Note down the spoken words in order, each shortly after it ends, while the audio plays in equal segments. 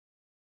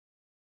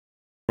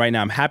Right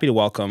now, I'm happy to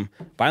welcome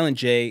Violent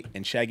J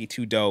and Shaggy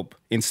 2 Dope,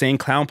 Insane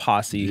Clown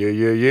Posse.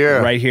 Yeah.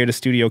 Right here to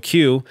Studio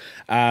Q.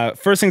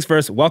 First things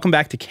first, welcome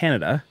back to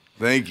Canada.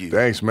 Thank you.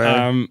 Thanks,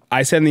 man.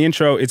 I said in the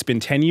intro, it's been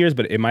 10 years,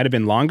 but it might have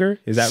been longer.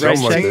 Is that right,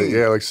 Something like Shaggy? that.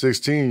 Yeah, like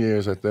 16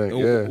 years, I think.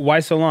 Yeah.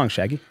 Why so long,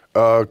 Shaggy?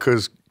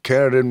 Because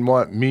Canada didn't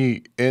want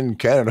me in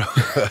Canada,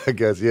 I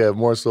guess. Yeah,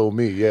 more so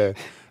me. Yeah.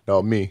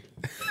 No, me.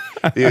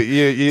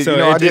 Yeah.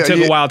 So it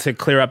took a while to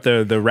clear up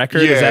the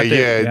record?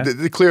 Yeah.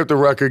 They clear up the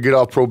record, get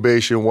off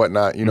probation and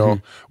whatnot, you know,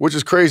 which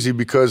is crazy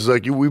because,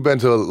 like, we've been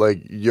to,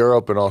 like,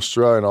 Europe and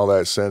Australia and all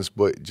that sense,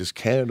 but just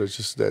Canada's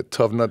just that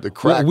tough nut to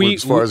crack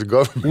as far as the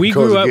government we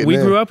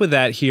grew up with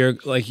that here.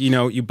 Like, you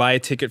know, you buy a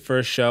ticket for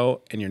a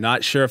show and you're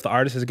not sure if the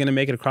artist is going to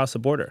make it across the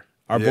border.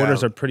 Our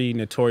borders are pretty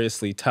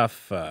notoriously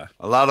tough. A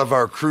lot of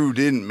our crew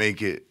didn't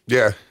make it.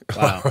 Yeah.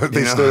 Wow.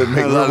 They still didn't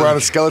make it. We're on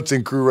a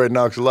skeleton crew right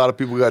now because a lot of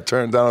people got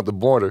turned down at the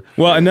border.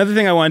 Well, another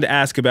thing I wanted to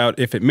ask about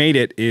if it made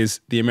it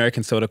is the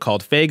American soda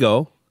called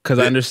Faygo. Because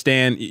I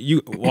understand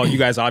you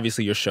guys,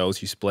 obviously your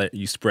shows,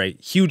 you spray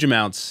huge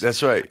amounts.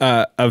 That's right.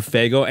 Of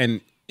Faygo.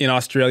 And in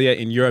Australia,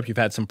 in Europe, you've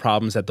had some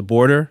problems at the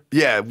border.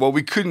 Yeah, well,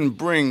 we couldn't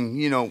bring,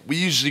 you know, we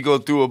usually go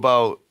through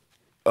about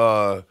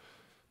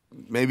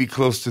maybe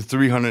close to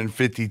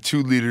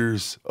 352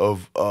 liters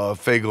of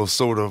Faygo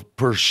soda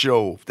per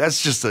show.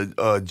 That's just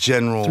a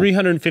general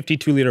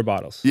 352-liter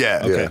bottles.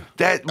 Yeah. Okay.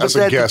 That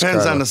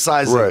depends on the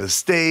size of the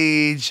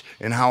stage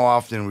and how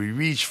often we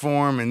reach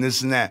for them and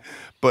this and that.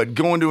 But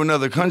going to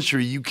another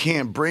country, you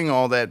can't bring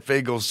all that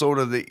Faygo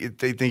soda.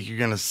 They think you're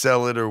going to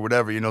sell it or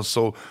whatever, you know.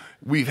 So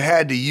we've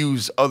had to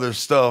use other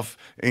stuff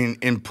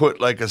and put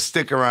like a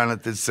sticker on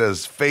it that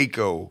says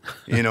Faygo,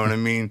 you know what I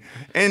mean?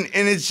 And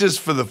it's just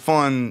for the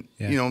fun,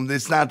 you know,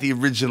 it's not the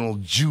original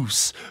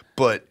juice,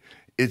 but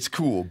it's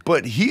cool.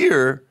 But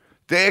here,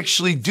 they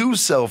actually do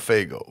sell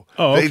Faygo.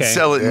 Oh, okay. They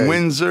sell it in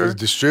Windsor. It's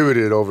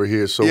distributed over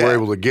here, so we're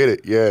able to get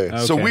it,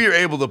 Okay. So we are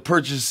able to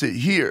purchase it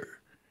here.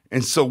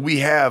 And so we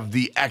have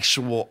the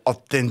actual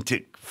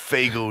authentic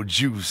Faygo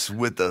juice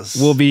with us.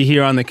 We'll be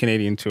here on the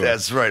Canadian tour.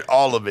 That's right.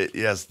 All of it.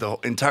 Yes. The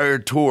entire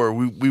tour.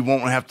 We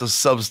won't have to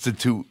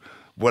substitute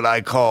what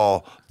I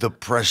call the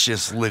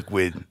precious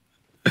liquid.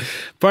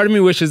 Part of me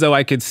wishes, though,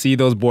 I could see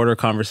those border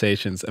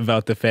conversations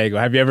about the Faygo.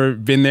 Have you ever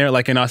been there,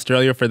 like in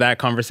Australia, for that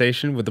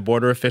conversation with the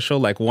border official,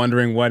 like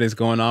wondering what is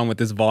going on with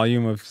this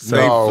volume of soap?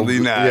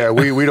 Thankfully not. Yeah,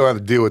 we don't have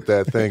to deal with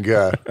that, thank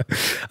God. We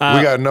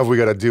got enough we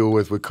got to deal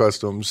with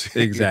customs.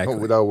 Exactly. You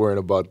know, without worrying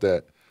about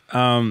that.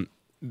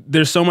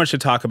 There's so much to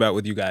talk about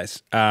with you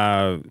guys.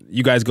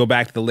 You guys go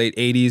back to the late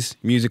 80s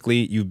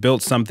musically. You've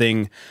built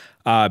something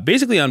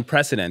basically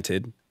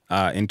unprecedented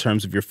in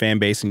terms of your fan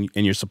base and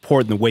your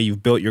support and the way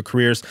you've built your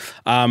careers.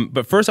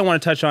 But first, I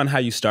want to touch on how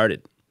you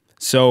started.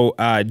 So,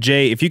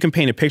 Jay, if you can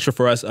paint a picture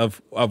for us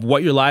of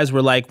what your lives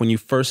were like when you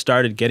first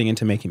started getting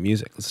into making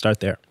music. Let's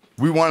start there.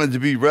 We wanted to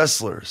be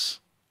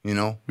wrestlers. You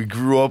know, we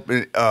grew up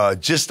in,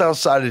 just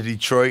outside of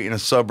Detroit in a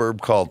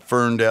suburb called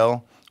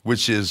Ferndale,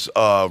 which is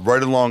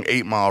right along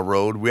 8 Mile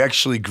Road. We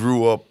actually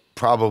grew up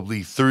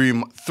probably three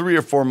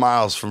or 4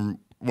 miles from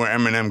where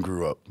Eminem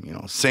grew up. You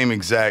know, same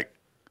exact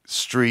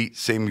street,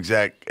 same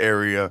exact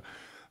area.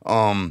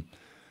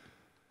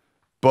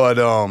 But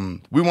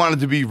we wanted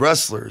to be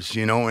wrestlers,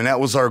 you know, and that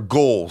was our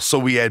goal. So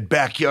we had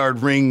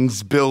backyard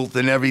rings built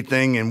and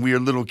everything, and we were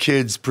little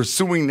kids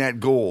pursuing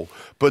that goal.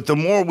 But the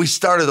more we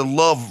started to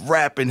love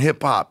rap and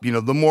hip-hop, you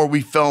know, the more we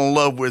fell in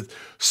love with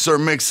Sir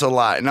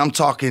Mix-a-Lot. And I'm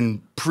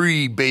talking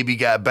pre-Baby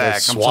Got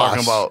Back. I'm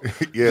talking about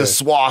the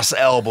Swass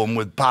album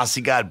with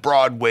Posse Got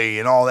Broadway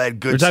and all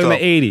that good stuff. We're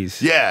talking the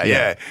 80s.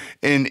 Yeah.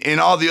 And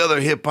all the other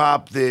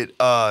hip-hop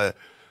that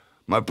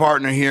my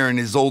partner here and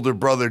his older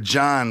brother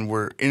John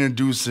were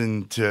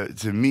introducing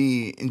to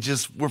me, and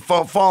just we're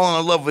falling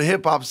in love with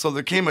hip hop. So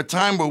there came a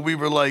time where we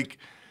were like,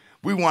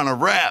 we want to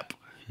rap,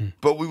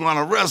 but we want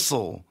to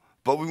wrestle,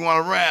 but we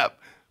want to rap.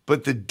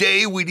 But the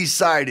day we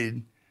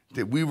decided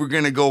that we were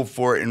gonna go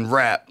for it and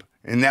rap,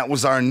 and that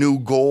was our new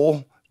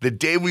goal, the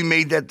day we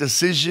made that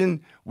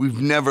decision, we've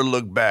never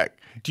looked back.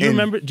 Do you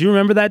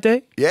remember that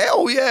day? Yeah,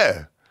 oh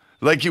yeah.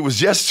 Like it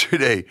was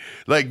yesterday.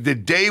 Like the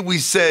day we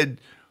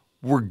said,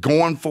 we're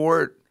going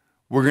for it.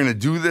 We're going to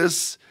do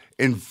this.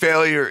 And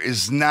failure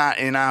is not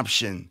an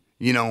option.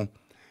 You know,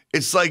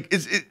 it's like,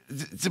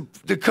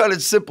 to cut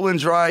it simple and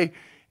dry,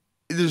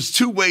 there's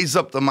two ways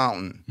up the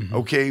mountain,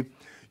 okay?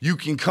 You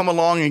can come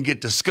along and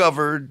get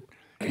discovered.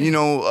 You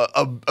know,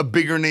 a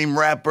bigger name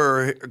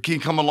rapper can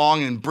come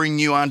along and bring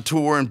you on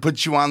tour and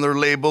put you on their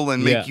label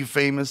and make you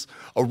famous.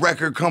 A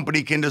record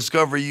company can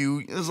discover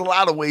you. There's a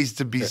lot of ways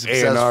to be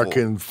successful. A&R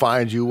can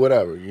find you,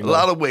 whatever. You know? A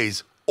lot of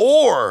ways.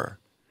 Or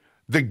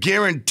the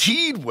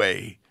guaranteed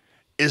way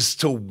is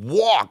to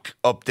walk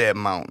up that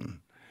mountain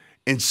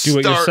and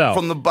start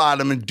from the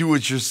bottom and do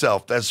it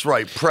yourself. That's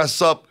right.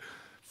 Press up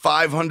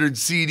 500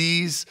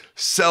 CDs,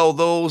 sell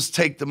those,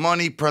 take the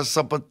money, press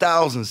up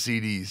 1,000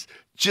 CDs,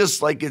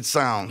 just like it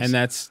sounds. And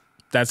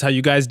that's how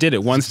you guys did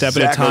it, one step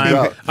at a time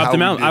up the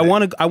mountain. I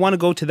want to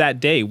go to that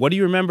day. What do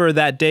you remember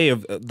that day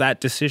of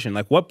that decision?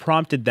 Like, what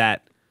prompted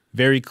that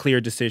very clear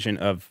decision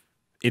of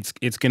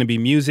it's going to be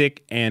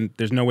music, and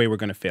there's no way we're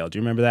going to fail. Do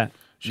you remember that?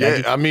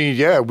 Shaggy? Yeah, I mean,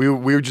 yeah, we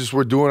were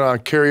doing it on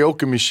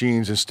karaoke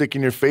machines and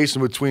sticking your face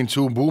in between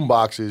two boom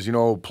boxes, you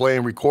know,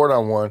 playing record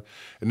on one.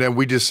 And then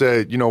we just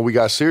said, you know, we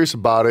got serious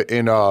about it.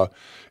 And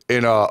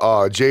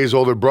Jay's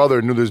older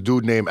brother knew this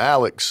dude named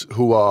Alex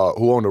who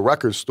owned a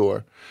record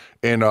store.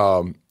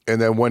 And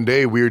then one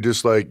day we were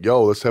just like,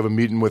 yo, let's have a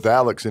meeting with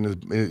Alex.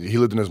 And he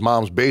lived in his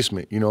mom's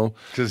basement, you know,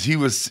 because we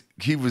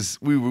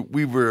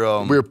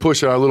were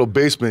pushing our little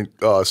basement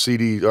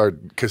CD or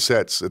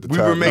cassettes at the time.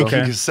 We were making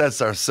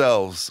cassettes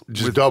ourselves,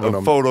 just with dubbing a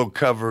them. Photo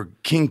cover,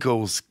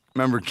 Kinko's.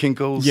 Remember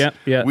Kinko's?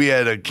 Yeah. We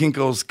had a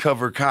Kinko's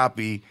cover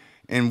copy,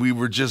 and we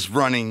were just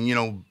running, you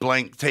know,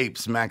 blank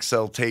tapes,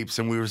 Maxell tapes,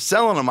 and we were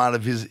selling them out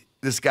of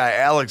this guy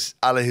Alex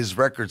out of his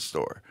record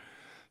store.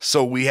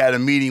 So we had a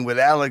meeting with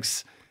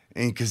Alex.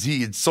 And because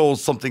he had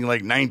sold something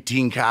like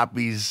 19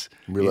 copies.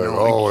 We're like,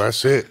 oh,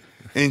 that's it.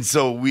 And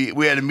so we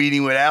had a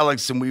meeting with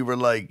Alex, and we were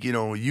like, you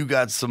know, you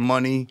got some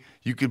money.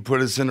 You could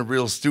put us in a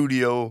real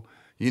studio.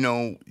 You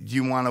know,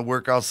 you want to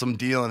work out some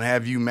deal and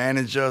have you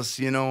manage us,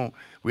 you know?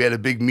 We had a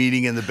big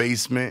meeting in the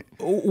basement.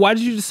 Why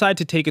did you decide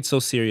to take it so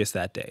serious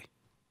that day?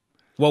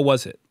 What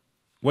was it?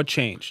 What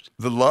changed?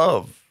 The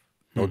love.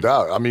 No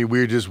doubt. I mean, we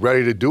were just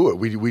ready to do it.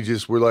 We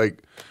just were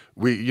like...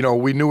 we knew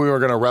we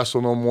weren't going to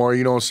wrestle no more,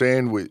 you know what I'm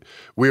saying?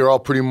 We were all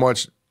pretty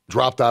much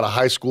dropped out of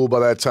high school by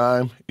that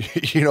time.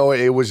 You know,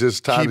 it was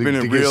just time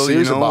to get serious,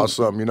 you know, about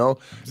something, you know?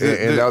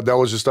 And that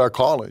was just our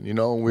calling, you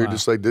know? We were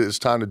just like, it's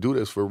time to do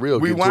this for real.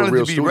 We wanted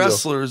to be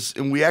wrestlers,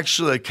 and we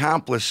actually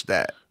accomplished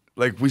that.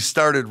 Like, we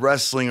started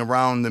wrestling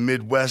around the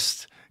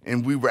Midwest,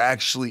 and we were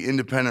actually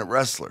independent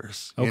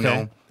wrestlers, you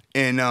know?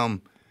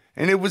 And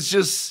it was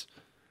just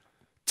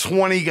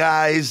 20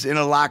 guys in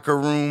a locker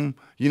room,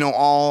 you know,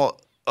 all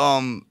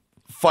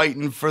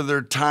fighting for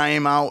their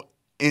time out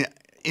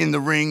in the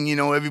ring. You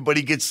know,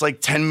 everybody gets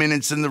like 10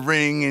 minutes in the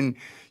ring, and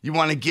you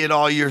want to get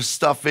all your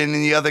stuff in,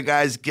 and the other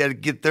guys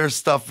get their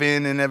stuff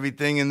in and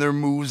everything, and their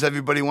moves.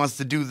 Everybody wants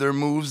to do their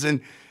moves,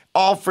 and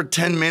all for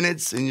 10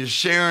 minutes, and you're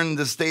sharing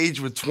the stage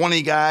with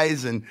 20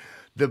 guys, and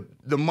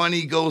the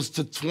money goes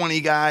to 20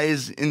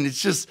 guys, and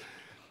it's just...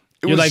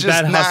 You're like,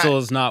 that hustle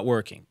is not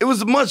working. It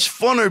was much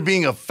funner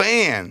being a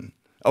fan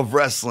of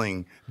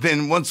wrestling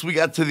than once we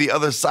got to the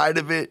other side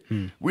of it.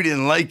 We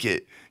didn't like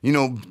it. You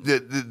know,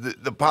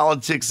 the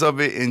politics of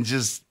it, and it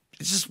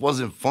just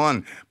wasn't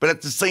fun. But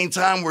at the same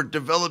time, we're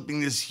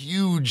developing this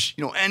huge,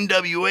 you know,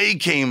 NWA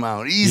came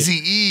out,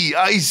 Eazy-E,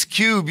 Ice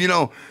Cube, you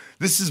know,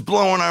 this is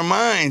blowing our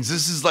minds.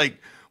 This is like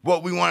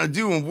what we want to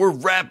do, and we're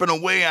rapping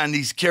away on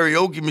these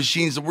karaoke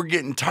machines, and we're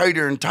getting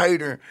tighter and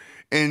tighter.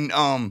 And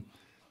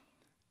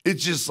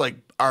it's just like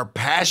our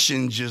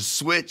passion just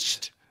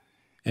switched.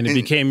 And it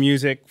became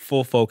music,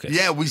 full focus.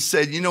 Yeah, we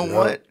said, you know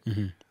what?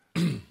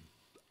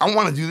 I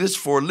want to do this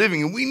for a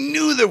living. And we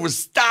knew there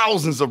was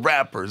thousands of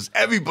rappers.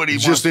 Everybody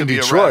wants to be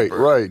a rapper.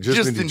 Right,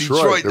 just in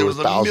Detroit, there was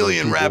a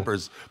million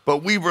rappers.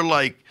 But we were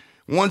like,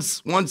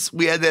 once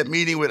we had that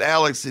meeting with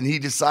Alex, and he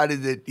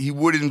decided that he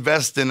would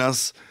invest in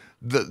us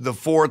the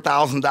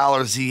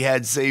 $4,000 he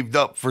had saved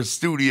up for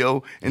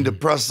studio and to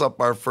press up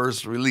our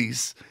first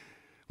release.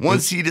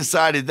 Once he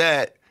decided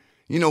that,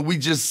 you know, we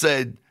just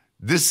said,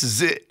 this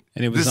is it.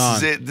 And it was on.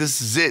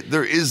 This is it.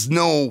 There is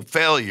no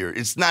failure.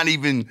 It's not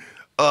even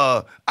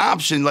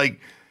option. Like,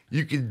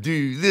 you could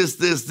do this.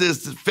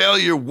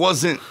 Failure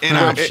wasn't an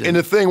option. And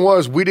the thing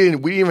was, we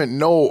didn't even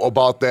know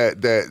about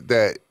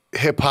that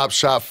hip hop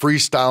shop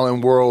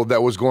freestyling world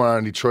that was going on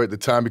in Detroit at the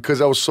time,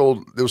 because it was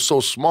so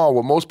small.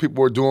 What most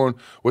people were doing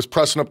was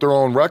pressing up their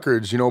own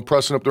records, you know,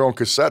 pressing up their own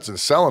cassettes and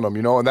selling them,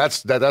 you know. And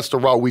that's the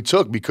route we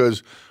took,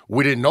 because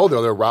we didn't know the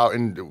other route,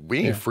 and we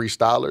ain't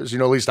freestylers, you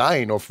know. At least I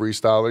ain't no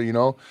freestyler, you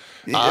know.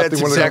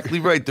 That's exactly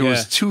right. There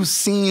was two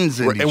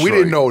scenes in Detroit. And we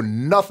didn't know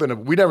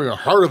nothing. We never even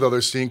heard of the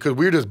other scene, because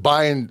we were just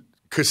buying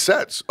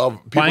cassettes of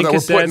people that were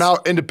putting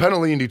out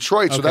independently in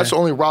Detroit. So that's the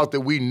only route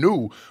that we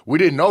knew. We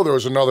didn't know there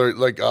was another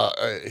like a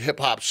hip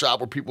hop shop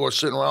where people are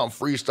sitting around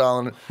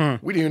freestyling.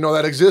 We didn't even know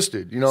that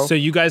existed, you know? So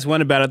you guys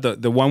went about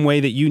it the one way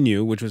that you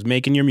knew, which was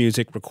making your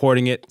music,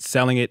 recording it,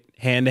 selling it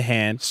hand to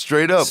hand.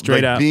 Straight up.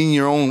 Being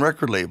your own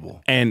record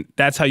label. And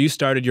that's how you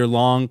started your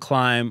long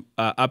climb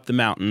up the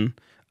mountain,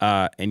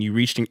 and you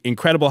reached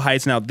incredible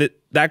heights. Now,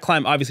 that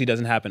climb obviously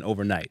doesn't happen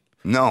overnight.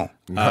 No,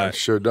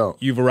 sure don't.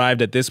 You've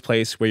arrived at this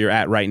place where you're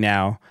at right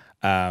now,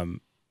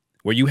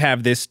 where you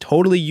have this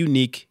totally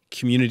unique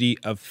community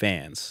of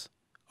fans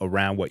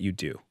around what you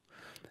do.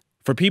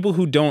 For people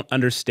who don't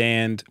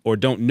understand or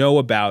don't know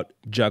about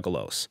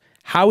Juggalos,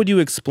 how would you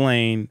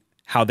explain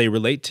how they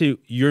relate to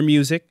your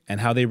music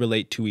and how they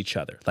relate to each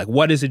other? Like,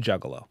 what is a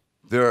Juggalo?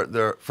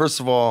 They're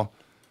first of all,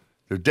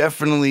 they're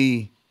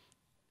definitely,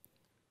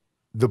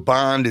 the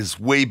bond is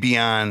way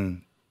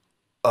beyond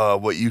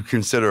what you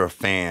consider a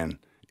fan.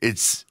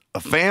 It's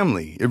a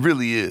family. It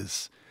really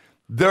is.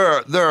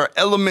 There are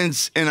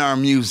elements in our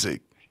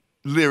music,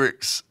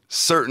 lyrics,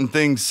 certain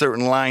things,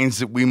 certain lines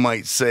that we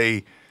might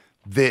say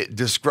that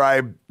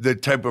describe the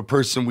type of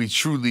person we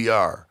truly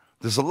are.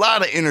 There's a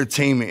lot of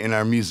entertainment in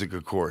our music,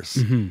 of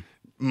course.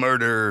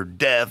 Murder,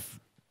 death,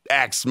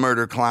 axe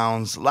murder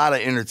clowns, a lot of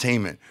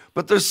entertainment.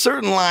 But there's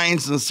certain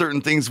lines and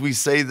certain things we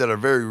say that are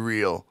very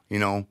real, you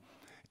know?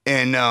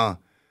 And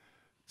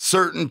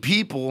certain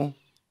people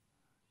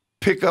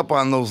pick up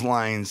on those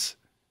lines.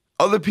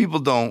 Other people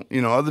don't,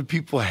 you know, other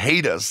people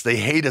hate us. They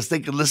hate us. They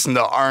could listen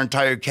to our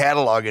entire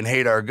catalog and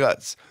hate our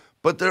guts.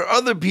 But there are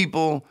other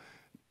people,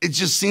 it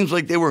just seems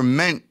like they were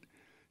meant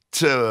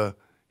to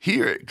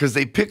hear it because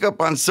they pick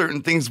up on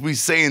certain things we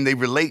say and they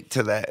relate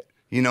to that,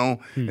 you know?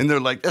 And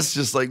they're like, that's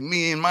just like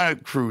me and my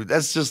crew.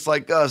 That's just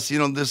like us. You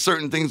know, there's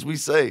certain things we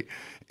say.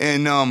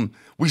 And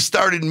we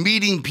started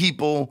meeting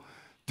people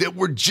that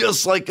were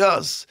just like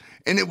us.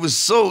 And it was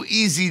so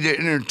easy to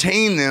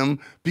entertain them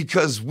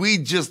because we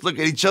just look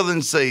at each other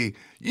and say,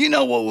 you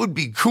know what would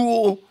be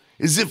cool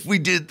is if we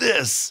did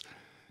this.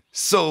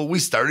 So we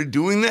started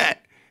doing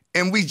that.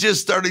 And we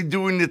just started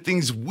doing the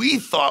things we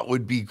thought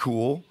would be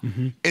cool.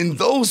 And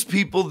those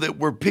people that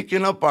were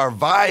picking up our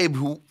vibe,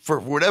 who, for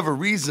whatever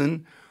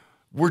reason,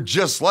 were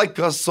just like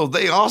us. So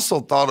they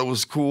also thought it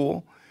was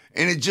cool.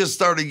 And it just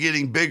started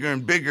getting bigger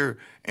and bigger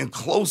and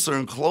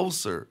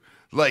closer.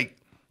 Like,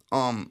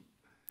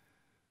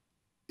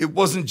 it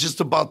wasn't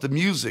just about the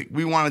music.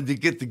 We wanted to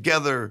get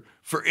together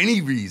for any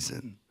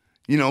reason.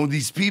 You know,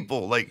 these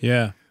people, like,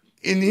 yeah.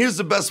 And here's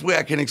the best way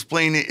I can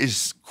explain it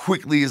as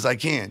quickly as I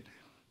can.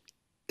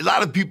 A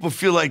lot of people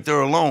feel like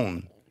they're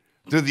alone.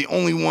 They're the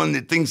only one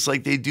that thinks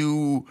like they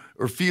do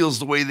or feels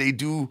the way they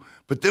do.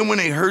 But then when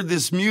they heard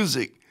this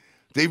music,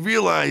 they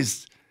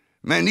realized,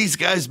 man, these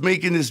guys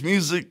making this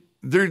music,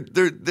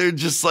 they're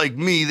just like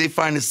me. They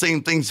find the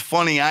same things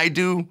funny I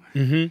do.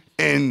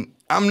 And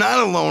I'm not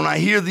alone. I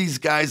hear these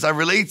guys. I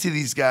relate to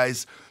these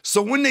guys.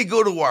 So when they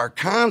go to our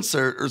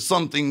concert or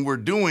something we're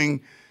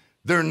doing,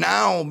 they're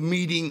now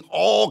meeting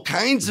all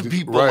kinds of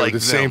people like the them.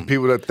 same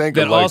people that think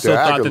that alike, also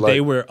thought that like,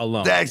 they were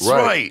alone. That's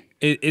right.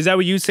 Is that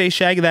what you say,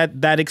 Shaggy?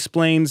 That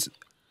explains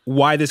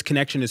why this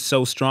connection is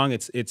so strong.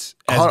 It's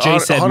as Jay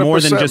said, more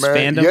than just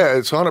man. fandom. Yeah,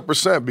 it's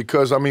 100%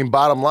 because I mean,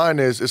 bottom line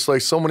is it's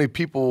like so many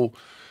people.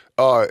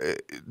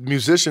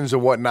 Musicians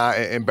and whatnot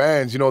and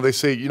bands, you know, they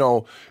say, you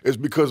know, it's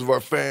because of our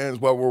fans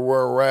while we're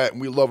where we're at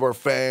and we love our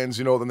fans,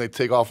 you know, then they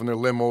take off in their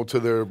limo to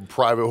their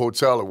private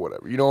hotel or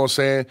whatever. You know what I'm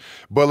saying?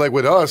 But like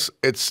with us,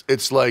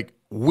 it's like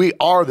we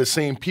are the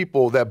same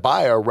people that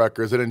buy our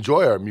records, that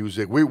enjoy our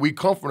music. We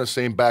come from the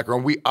same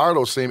background. We are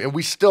those same, and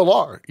we still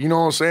are. You know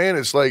what I'm saying?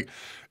 It's like,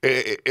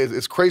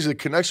 it's crazy the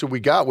connection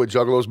we got with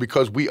Juggalos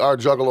because we are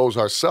Juggalos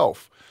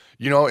ourselves.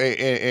 You know,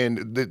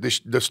 and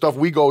the stuff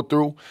we go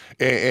through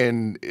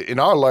and in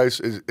our lives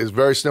is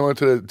very similar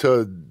to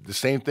the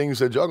same things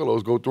that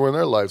Juggalos go through in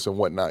their lives and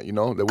whatnot, you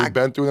know, that we've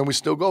been through and we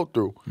still go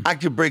through. I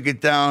could break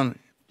it down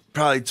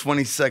probably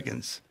 20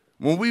 seconds.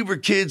 When we were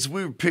kids,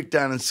 we were picked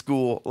on in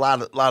school. A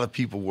lot of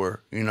people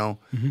were, you know.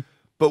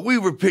 But we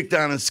were picked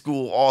on in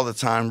school all the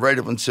time, right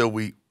up until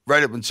we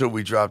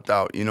dropped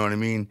out, you know what I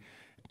mean?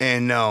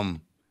 And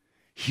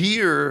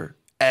here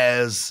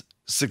as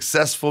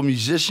successful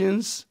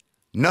musicians,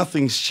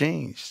 nothing's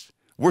changed.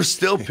 We're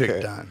still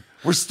picked on.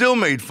 We're still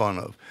made fun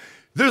of.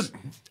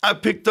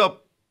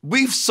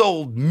 We've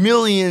sold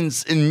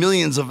millions and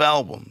millions of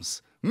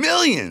albums.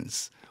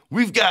 Millions.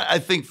 We've got, I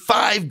think,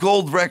 5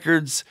 gold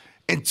records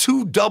and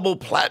 2 double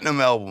platinum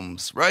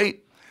albums,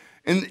 right?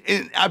 And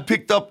I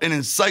picked up an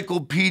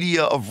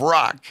encyclopedia of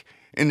rock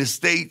in the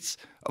States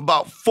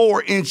about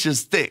 4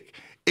 inches thick.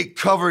 It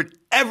covered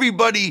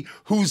everybody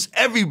who's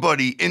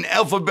everybody in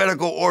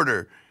alphabetical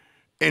order.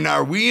 And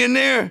are we in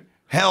there?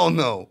 Hell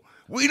no.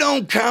 We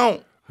don't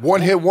count.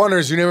 One-hit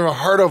wonders you never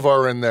heard of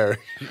are in there.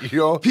 You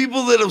know?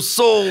 People that have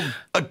sold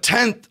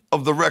 1/10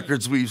 of the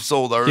records we've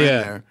sold are in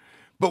there.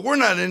 But we're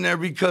not in there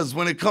because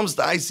when it comes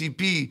to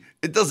ICP,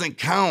 it doesn't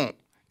count.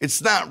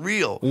 It's not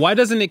real. Why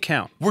doesn't it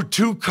count? We're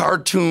too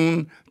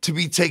cartoon to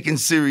be taken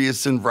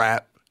serious in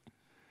rap.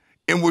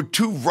 And we're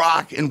too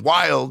rock and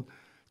wild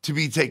to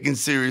be taken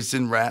serious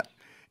in rap.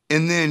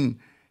 And then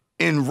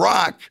in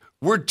rock,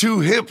 we're too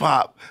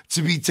hip-hop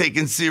to be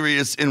taken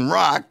serious in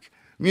rock.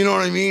 You know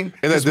what I mean?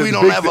 Because we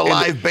don't have a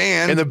live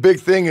band. And the big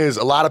thing is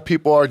a lot of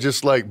people are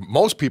just like,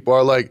 most people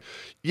are like,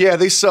 yeah,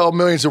 they sell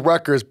millions of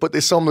records, but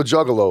they sell them to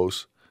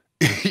Juggalos.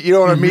 You know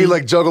what I mean?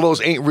 Like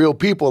Juggalos ain't real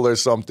people or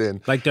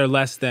something. Like they're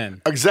less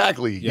than.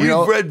 Exactly. Yeah. You know?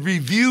 We've read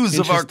reviews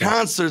of our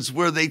concerts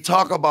where they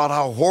talk about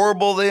how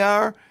horrible they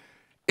are.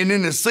 And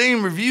in the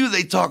same review,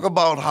 they talk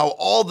about how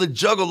all the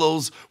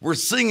Juggalos were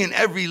singing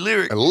every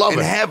lyric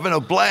and having a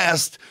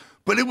blast.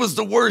 But it was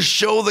the worst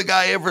show the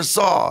guy ever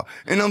saw.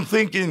 And I'm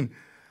thinking,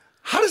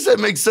 how does that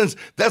make sense?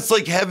 That's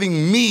like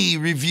having me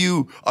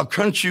review a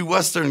country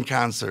western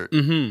concert.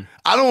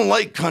 I don't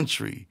like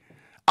country.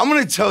 I'm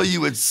going to tell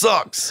you it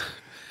sucks.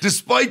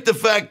 Despite the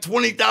fact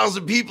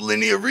 20,000 people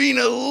in the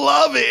arena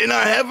love it and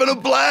are having a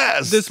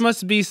blast. This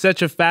must be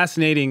such a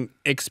fascinating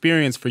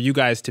experience for you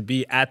guys to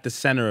be at the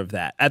center of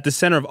that. At the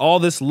center of all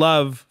this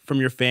love from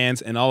your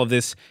fans and all of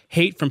this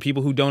hate from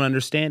people who don't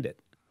understand it.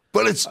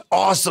 But it's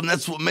awesome.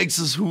 That's what makes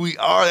us who we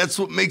are. That's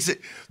what makes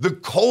it. The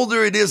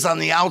colder it is on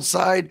the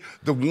outside,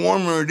 the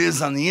warmer it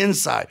is on the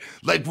inside.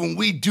 Like when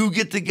we do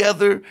get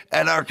together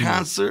at our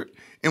concert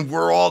and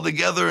we're all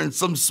together in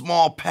some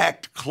small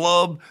packed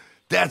club,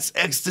 that's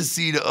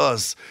ecstasy to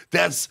us.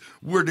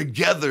 We're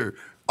together.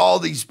 All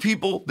these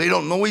people, they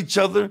don't know each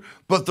other,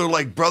 but they're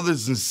like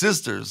brothers and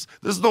sisters.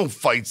 There's no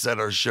fights at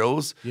our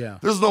shows. Yeah.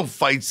 There's no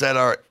fights at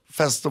our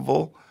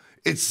festival.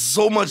 It's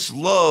so much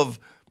love.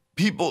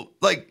 People,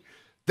 like,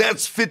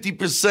 that's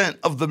 50%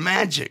 of the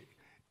magic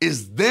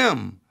is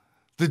them,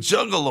 the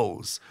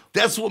Juggalos.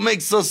 That's what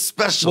makes us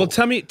special. Well,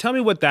 tell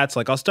me what that's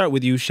like. I'll start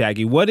with you,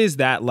 Shaggy. What is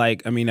that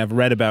like? I mean, I've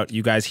read about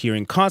you guys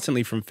hearing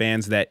constantly from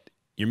fans that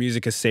your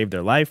music has saved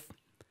their life,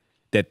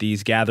 that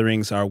these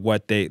gatherings are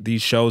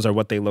these shows are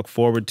what they look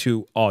forward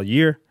to all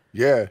year.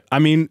 Yeah. I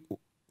mean,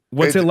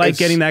 what's it like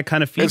getting that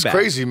kind of feedback? It's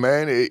crazy,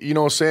 man. You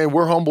know what I'm saying?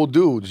 We're humble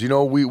dudes. You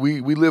know, we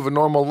live a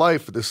normal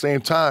life at the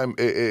same time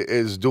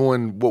as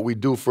doing what we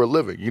do for a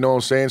living. You know what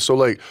I'm saying? So,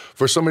 like,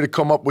 for somebody to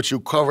come up with you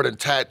covered in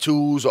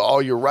tattoos or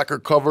all your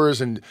record covers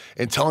and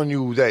telling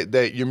you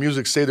that your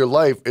music saved their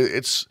life,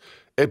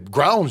 it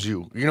grounds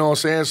you. You know what I'm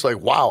saying? It's like,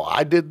 wow,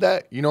 I did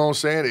that. You know what I'm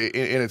saying?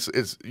 And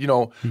it's you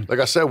know, like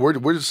I said, we're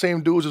the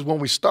same dudes as when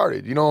we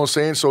started. You know what I'm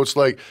saying? So it's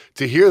like,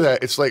 to hear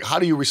that, it's like, how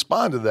do you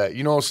respond to that?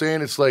 You know what I'm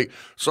saying? It's like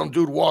some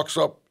dude walks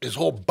up, his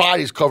whole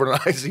body's covered in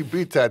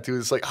ICP tattoos.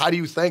 It's like, how do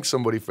you thank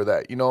somebody for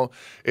that? You know,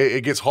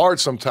 it gets hard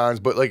sometimes,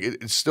 but like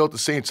it's still at the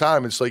same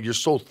time, it's like you're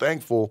so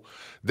thankful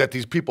that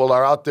these people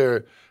are out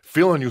there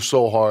feeling you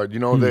so hard, you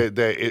know, that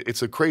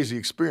it's a crazy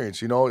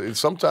experience, you know, and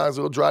sometimes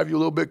it'll drive you a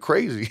little bit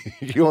crazy.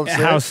 You know what I'm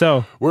saying? How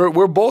so?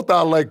 We're both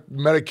on like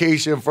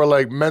medication for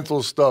like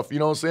mental stuff, you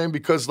know what I'm saying?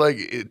 Because like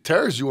it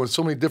tears you in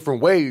so many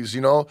different ways,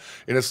 you know,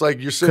 and it's like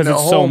you're sitting at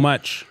home. So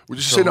much. We're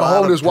just sitting at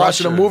home, just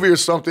watching a movie or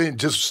something,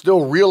 just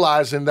still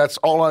realizing that's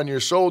all on your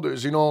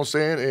shoulders, you know what I'm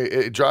saying?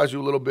 It drives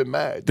you a little bit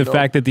mad. The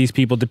fact that these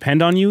people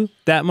depend on you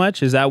that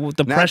much, is that what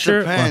the pressure?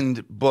 Not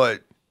depend,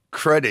 but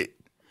credit.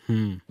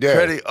 Yeah.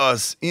 Credit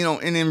us, you know,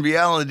 and in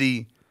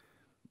reality,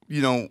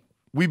 you know,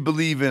 we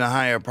believe in a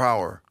higher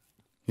power,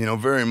 you know,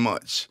 very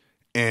much.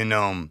 And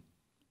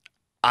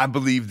I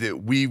believe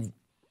that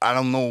I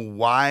don't know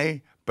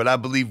why, but I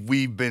believe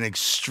we've been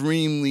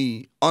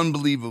extremely,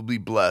 unbelievably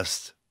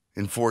blessed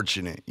and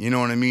fortunate. You know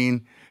what I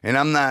mean? And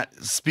I'm not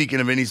speaking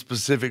of any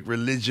specific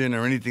religion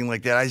or anything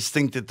like that. I just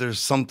think that there's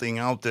something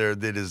out there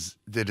that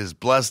has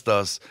blessed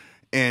us.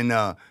 And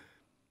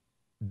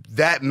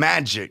that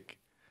magic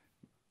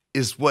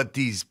is what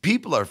these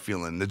people are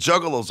feeling, the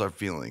Juggalos are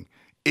feeling.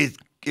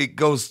 It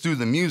goes through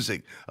the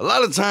music. A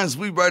lot of times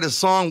we write a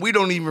song, we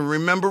don't even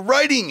remember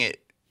writing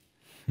it.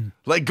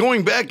 Like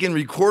going back and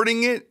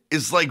recording it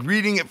is like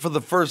reading it for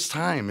the first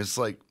time. It's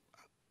like,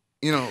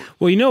 you know.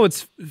 Well, you know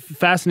what's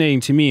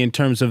fascinating to me in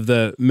terms of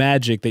the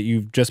magic that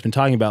you've just been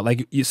talking about?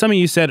 Like something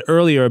you said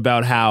earlier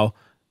about how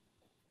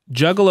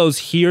Juggalos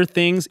hear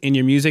things in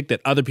your music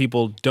that other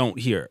people don't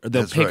hear. Or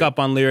they'll pick up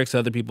on lyrics that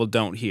other people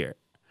don't hear.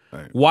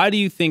 Right. Why do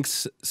you think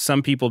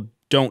some people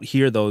don't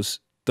hear those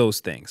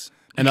things?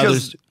 And because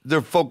others,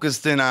 they're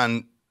focused in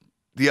on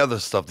the other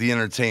stuff, the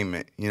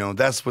entertainment. You know,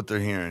 that's what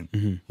they're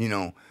hearing. You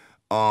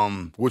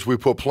know, which we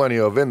put plenty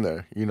of in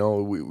there. You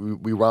know,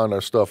 we round our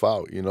stuff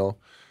out. You know,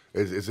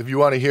 it's if you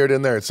want to hear it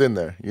in there, it's in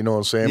there. You know what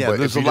I'm saying? Yeah, but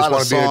if you just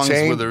want to be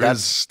entertained,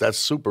 that's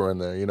super in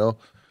there. You know,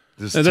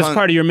 that's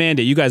part of your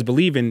mandate. You guys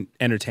believe in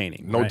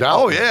entertaining, no right? doubt.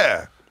 Oh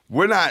yeah,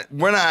 we're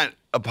not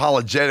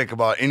apologetic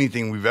about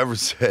anything we've ever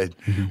said.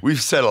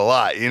 We've said a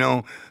lot, you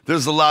know.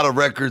 There's a lot of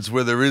records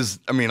where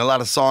a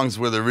lot of songs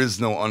where there is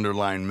no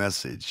underlying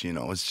message, you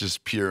know. It's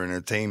just pure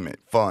entertainment,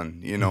 fun,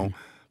 you know.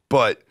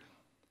 But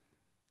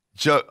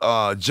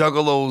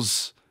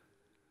Juggalos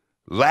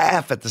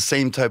laugh at the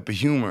same type of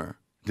humor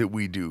that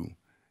we do,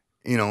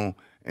 you know,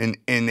 and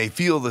they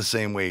feel the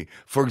same way.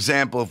 For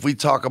example, if we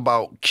talk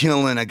about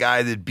killing a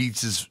guy that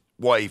beats his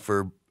wife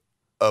or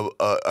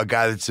a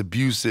guy that's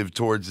abusive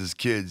towards his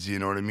kids, you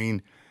know what I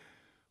mean?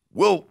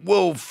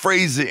 We'll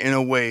phrase it in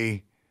a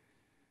way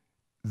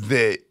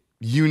that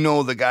you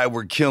know the guy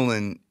we're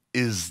killing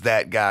is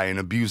that guy, an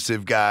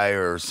abusive guy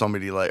or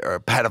somebody like, or a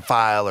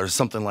pedophile or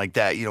something like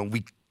that. You know,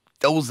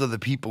 those are the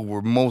people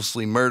we're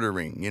mostly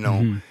murdering, you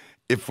know,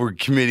 if we're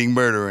committing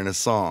murder in a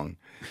song.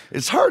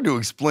 It's hard to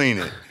explain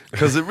it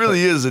because it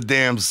really is a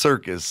damn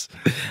circus.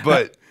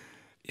 But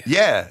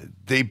yeah,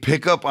 they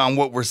pick up on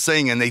what we're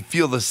saying and they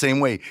feel the same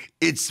way.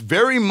 It's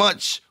very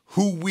much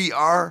who we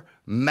are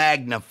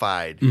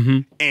magnified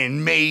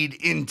and made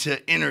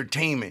into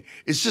entertainment.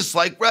 It's just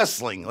like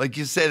wrestling, like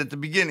you said at the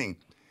beginning.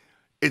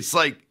 It's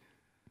like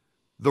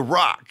The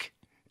Rock.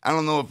 I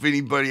don't know if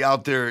anybody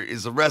out there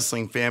is a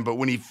wrestling fan, but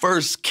when he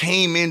first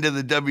came into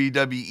the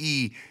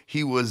WWE,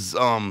 he was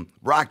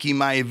Rocky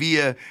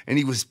Maivia, and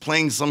he was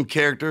playing some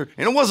character,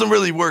 and it wasn't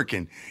really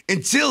working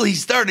until he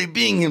started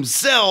being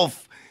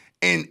himself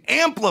and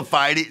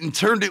amplified it and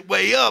turned it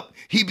way up.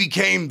 He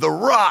became The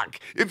Rock.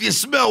 If you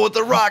smell what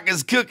The Rock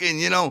is cooking,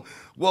 you know.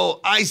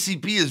 Well,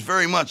 ICP is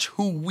very much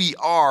who we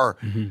are,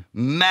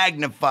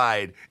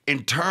 magnified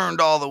and turned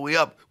all the way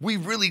up. We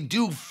really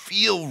do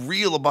feel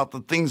real about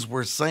the things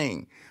we're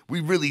saying. We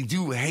really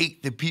do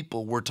hate the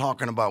people we're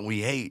talking about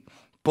we hate.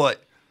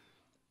 But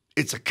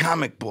it's a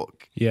comic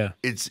book. Yeah.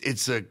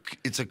 It's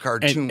a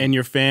cartoon. And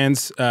your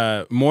fans,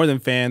 more than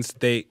fans,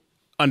 they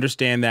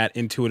understand that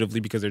intuitively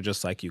because they're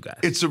just like you guys.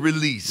 It's a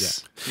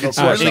release. Yeah. It's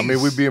a release. I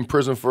mean, we'd be in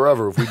prison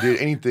forever if we did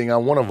anything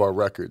on one of our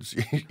records,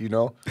 you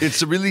know?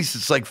 It's a release.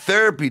 It's like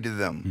therapy to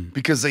them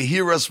because they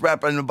hear us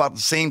rapping about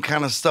the same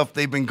kind of stuff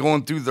they've been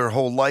going through their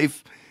whole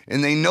life,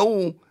 and they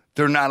know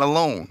they're not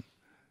alone.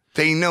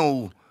 They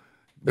know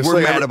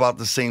we're mad about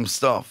the same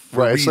stuff.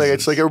 Right.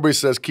 It's like everybody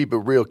says, keep it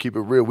real, keep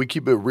it real. We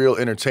keep it real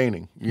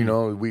entertaining. You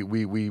know,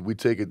 we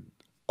take it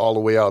all the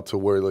way out to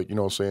where, like, you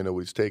know what I'm saying,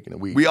 nobody's taking it.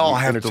 We all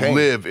have to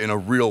live in a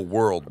real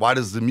world. Why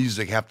does the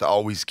music have to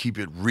always keep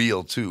it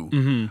real,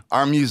 too?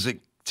 Our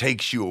music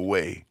takes you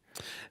away.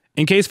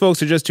 In case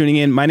folks are just tuning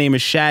in, my name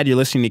is Shad. You're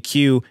listening to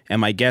Q,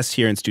 and my guests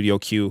here in Studio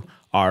Q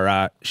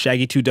are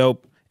Shaggy 2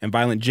 Dope and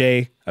Violent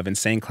J of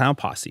Insane Clown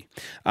Posse.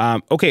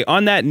 Okay,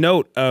 on that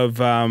note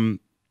of,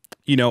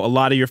 you know, a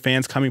lot of your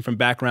fans coming from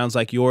backgrounds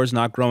like yours,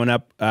 not growing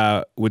up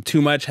with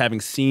too much, having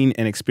seen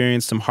and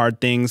experienced some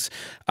hard things.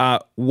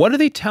 What are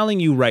they telling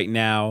you right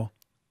now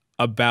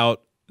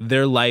about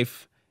their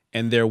life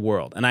and their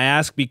world? And I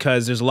ask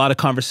because there's a lot of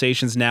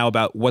conversations now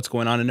about what's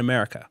going on in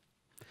America.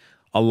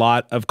 A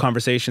lot of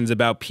conversations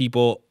about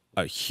people,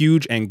 a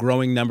huge and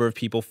growing number of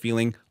people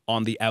feeling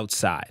on the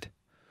outside.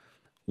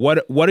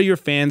 What are your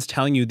fans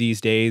telling you these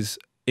days?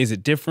 Is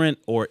it different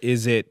or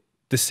is it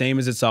the same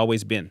as it's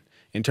always been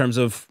in terms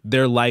of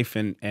their life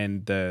and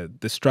the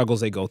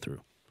struggles they go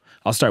through?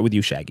 I'll start with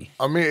you, Shaggy.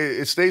 I mean,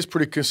 it stays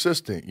pretty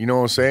consistent. You know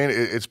what I'm saying?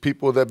 It's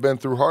people that have been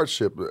through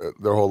hardship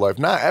their whole life.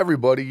 Not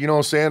everybody, you know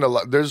what I'm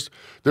saying?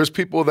 There's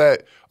people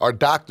that are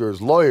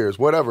doctors, lawyers,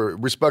 whatever,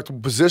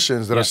 respectable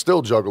positions that are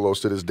still juggalos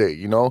to this day,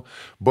 you know?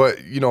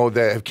 But, you know,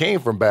 that have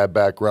came from bad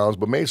backgrounds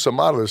but made something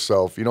out of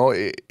themselves. You know,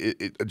 a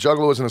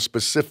juggalo isn't a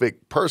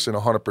specific person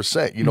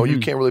 100%. You know, you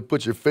can't really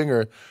put your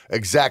finger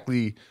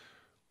exactly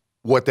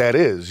what that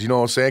is, you know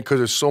what I'm saying? Because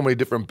there's so many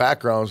different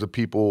backgrounds of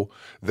people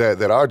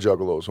that are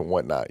juggalos and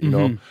whatnot, you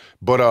know.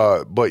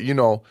 But you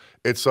know,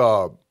 it's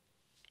what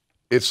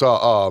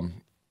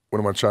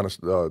am I trying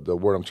to the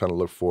word I'm trying to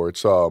look for?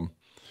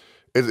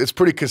 It's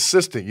pretty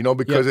consistent, you know,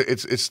 because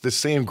it's the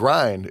same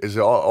grind as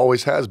it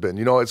always has been.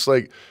 You know, it's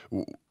like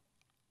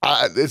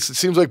it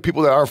seems like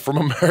people that aren't from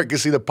America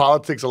see the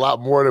politics a lot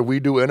more than we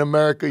do in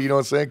America, you know what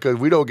I'm saying? Because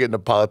we don't get into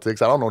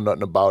politics. I don't know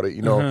nothing about it,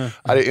 you know.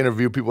 I did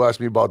interview, people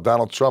asked me about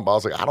Donald Trump. I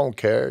was like, I don't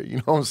care, you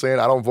know what I'm saying?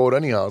 I don't vote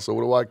anyhow, so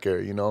what do I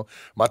care, you know?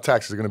 My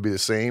taxes are going to be the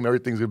same.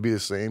 Everything's going to be the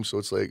same, so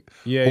it's like,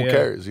 who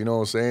cares, you know what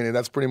I'm saying? And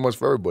that's pretty much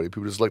for everybody.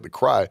 People just like to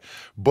cry.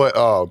 But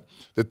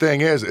the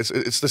thing is,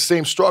 it's the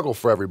same struggle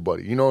for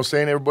everybody, you know what I'm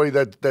saying? Everybody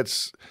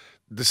that's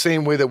the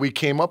same way that we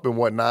came up and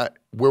whatnot,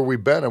 where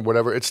we've been and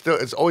whatever, it's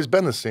always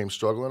been the same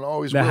struggle and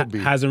always will be.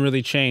 Hasn't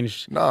really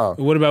changed. No.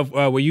 What about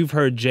what you've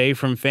heard, Jay,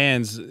 from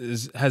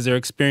fans? Has their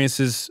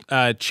experiences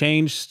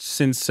changed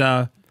since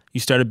you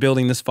started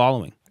building this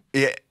following?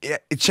 Yeah,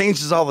 it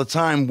changes all the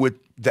time with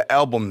the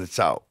album that's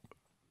out,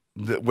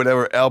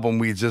 whatever album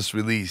we just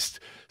released.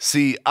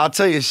 See, I'll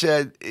tell you,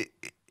 Shad,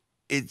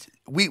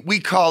 we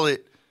call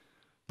it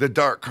the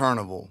Dark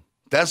Carnival.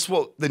 That's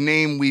what the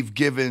name we've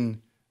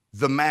given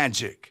the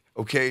magic,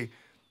 okay?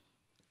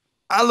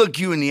 I look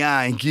you in the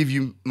eye and give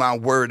you my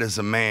word as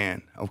a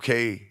man,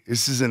 okay?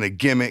 This isn't a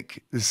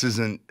gimmick. This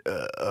isn't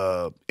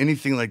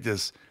anything like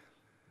this.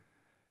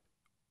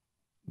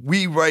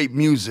 We write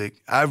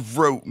music. I've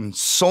written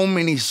so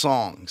many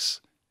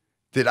songs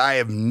that I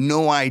have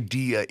no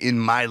idea in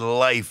my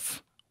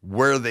life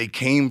where they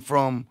came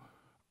from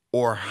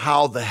or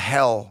how the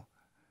hell.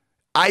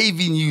 I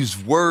even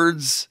use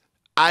words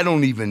I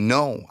don't even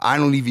know. I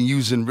don't even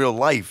use in real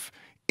life.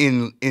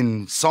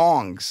 In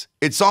songs,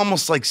 it's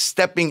almost like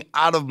stepping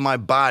out of my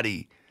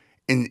body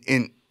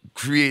in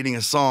creating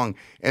a song.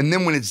 And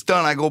then when it's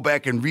done, I go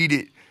back and read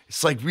it.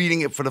 It's like reading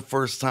it for the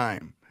first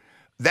time.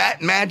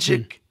 That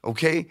magic,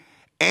 okay,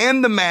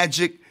 and the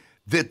magic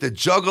that the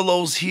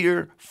juggalos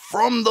hear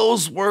from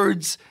those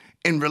words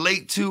and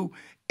relate to,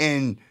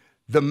 and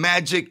the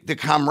magic, the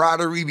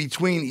camaraderie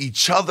between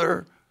each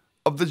other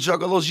of the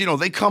juggalos. You know,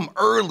 they come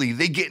early,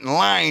 they get in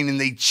line,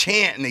 and they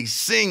chant, and they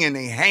sing, and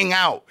they hang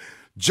out.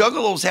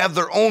 Juggalos have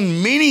their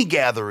own mini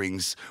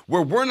gatherings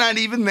where we're not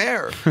even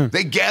there.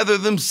 They gather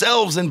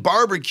themselves and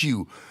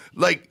barbecue,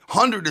 like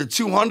 100 or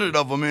 200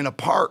 of them in a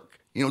park,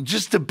 you know,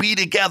 just to be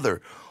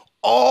together.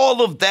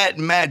 All of that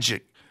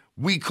magic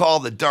we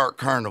call the Dark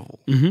Carnival,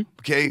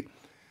 okay?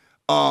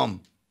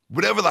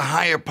 Whatever the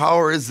higher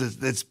power is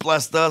that's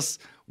blessed us,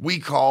 we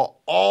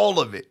call all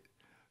of it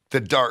the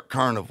Dark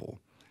Carnival.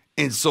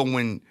 And so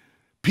when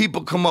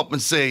people come up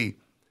and say,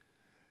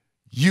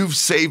 "You've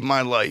saved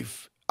my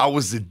life. I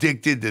was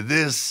addicted to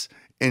this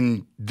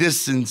and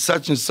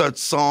such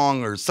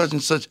song or such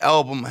and such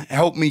album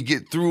helped me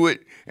get through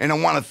it, and I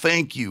want to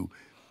thank you."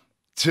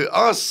 To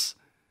us,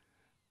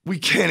 we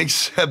can't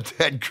accept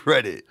that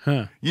credit.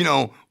 You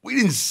know, we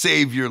didn't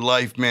save your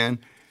life, man.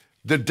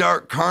 The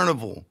Dark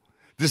Carnival,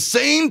 the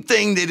same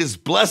thing that is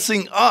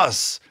blessing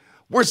us.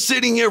 We're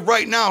sitting here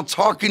right now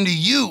talking to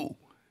you.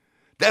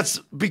 That's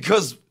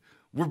because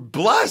we're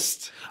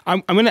blessed.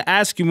 I'm going to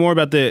ask you more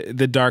about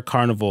the Dark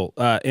Carnival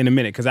in a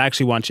minute, because I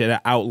actually want you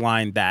to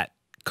outline that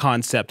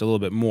concept a little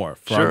bit more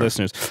for our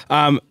listeners.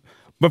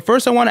 But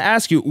first, I want to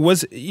ask you,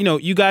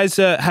 you guys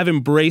have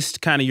embraced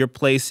kind of your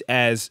place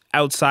as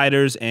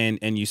outsiders,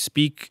 and you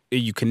speak,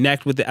 you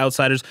connect with the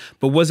outsiders,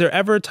 but was there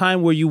ever a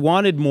time where you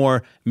wanted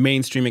more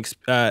mainstream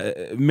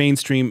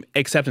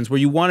acceptance, where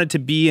you wanted to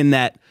be in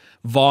that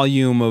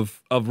volume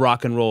of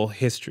rock and roll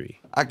history?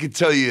 I could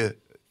tell you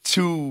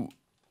 2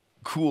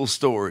 cool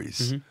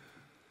stories.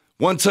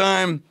 One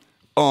time,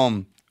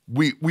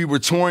 we were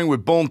touring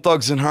with Bone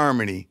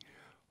Thugs-n-Harmony,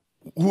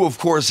 who of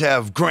course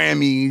have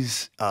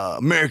Grammys,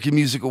 American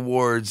Music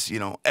Awards,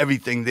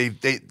 everything.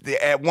 They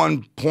at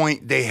one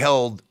point they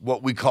held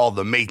what we call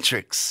the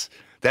Matrix.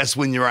 That's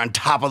when you're on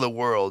top of the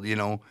world,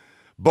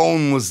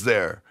 Bone was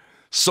there.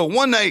 So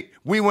one night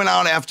we went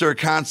out after a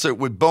concert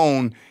with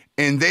Bone,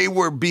 and they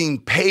were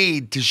being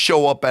paid to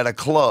show up at a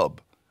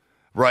club,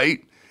 right?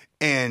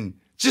 And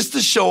just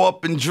to show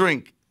up and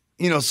drink,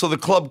 so the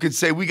club could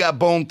say, we got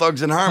Bone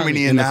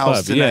Thugs-n-Harmony in the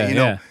house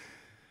tonight,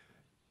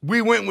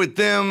 We went with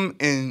them,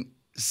 and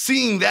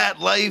seeing that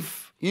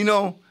life,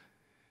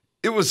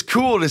 it was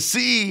cool to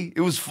see.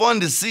 It was fun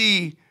to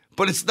see,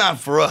 but it's not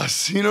for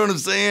us. You know what I'm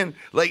saying?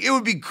 Like, it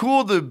would be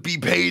cool to be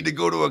paid to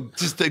go to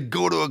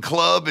a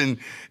club and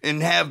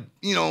have,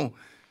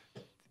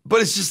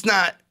 but it's just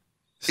not.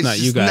 It's not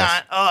just you guys.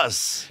 Not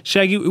us.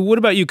 Shaggy, what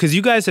about you? Because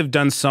you guys have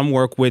done some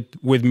work with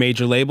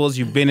major labels.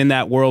 You've been in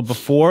that world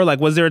before. Like,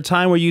 was there a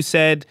time where you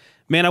said,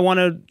 man, I want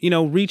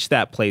to, reach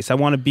that place. I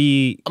want to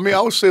be. I mean, I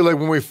would say, like,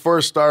 when we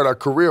first started our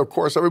career, of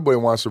course, everybody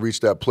wants to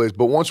reach that place.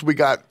 But once we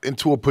got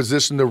into a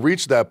position to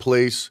reach that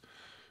place,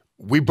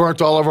 we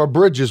burnt all of our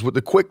bridges with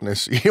the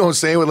quickness. You know what I'm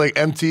saying? With like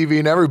MTV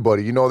and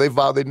everybody, they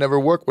vowed they'd never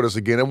work with us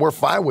again. And we're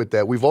fine with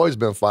that. We've always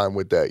been fine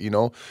with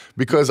that,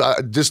 because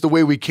just the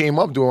way we came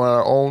up doing it on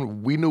our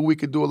own, we knew we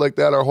could do it like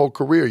that our whole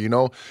career,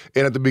 And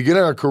at the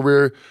beginning of our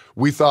career,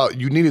 we thought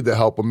you needed the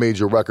help of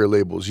major record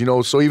labels,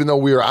 So even though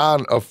we were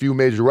on a few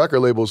major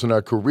record labels in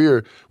our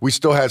career, we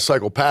still had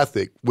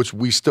Psychopathic, which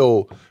we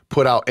still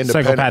put out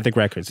independent. Psychopathic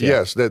Records, yeah.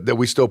 Yes, that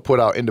we still put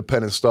out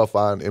independent stuff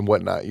on and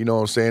whatnot, you know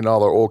what I'm saying?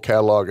 All our old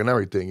catalog and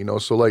everything,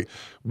 So like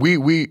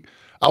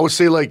I would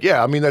say, like,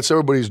 yeah, I mean, that's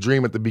everybody's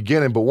dream at the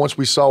beginning, but once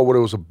we saw what it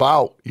was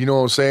about, you know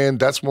what I'm saying?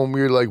 That's when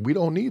we were like, we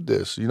don't need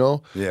this, Yeah,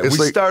 it's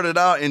we started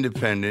out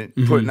independent,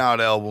 putting out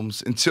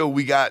albums until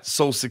we got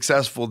so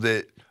successful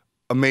that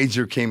a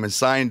major came and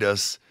signed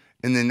us,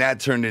 and then that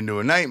turned into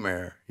a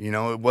nightmare.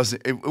 It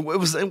wasn't.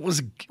 It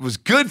was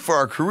good for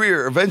our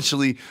career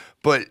eventually,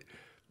 but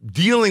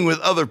dealing with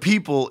other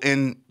people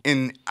in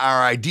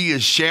our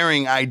ideas,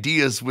 sharing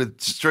ideas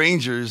with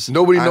strangers.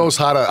 Nobody knows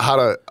how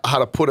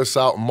to put us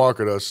out and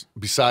market us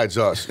besides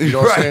us. You know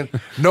what I'm saying?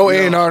 No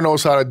A&R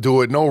knows how to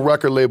do it. No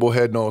record label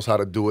head knows how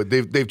to do it.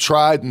 They've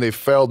tried and they've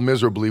failed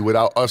miserably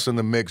without us in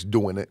the mix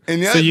doing it.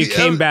 And so you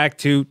came back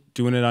to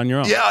doing it on your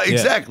own. Yeah,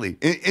 exactly.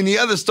 Yeah. And the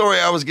other story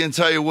I was going to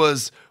tell you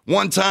was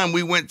one time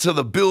we went to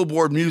the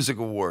Billboard Music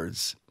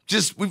Awards.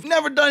 We've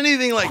never done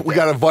anything like that. We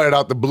got invited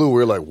out the blue. We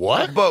were like,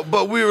 what?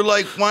 But we were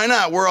like, why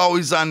not? We're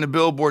always on the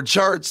Billboard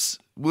charts.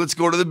 Let's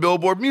go to the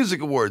Billboard Music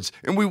Awards.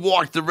 And we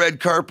walked the red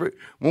carpet.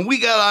 When we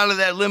got out of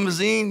that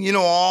limousine,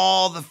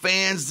 all the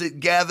fans that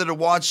gather to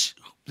watch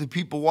the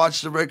people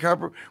watch the red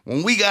carpet.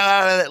 When we got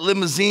out of that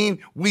limousine,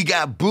 we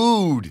got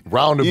booed.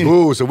 Round of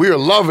boos. And we were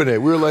loving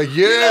it. We were like,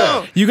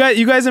 yeah. You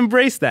guys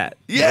embraced that.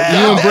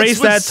 Yeah. You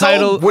embraced that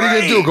title. What are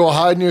you going to do? Go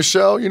hide in your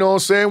shell? You know what I'm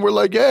saying? We're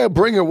like, yeah,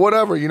 bring it,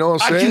 whatever. You know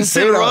what I'm saying?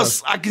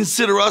 I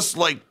consider us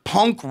like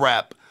punk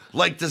rap,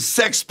 like the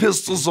Sex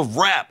Pistols of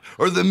rap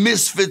or the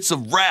Misfits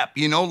of rap,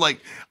 Like,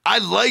 I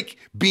like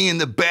being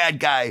the bad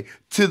guy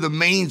to the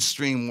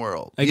mainstream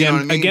world.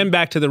 Again,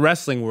 back to the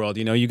wrestling world.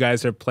 You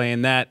guys are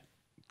playing that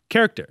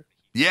character.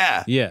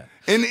 Yeah. Yeah.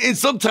 And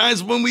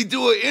sometimes when we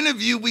do an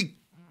interview, we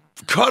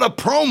cut a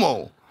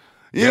promo.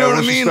 You know what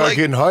I mean? Start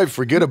getting hyped,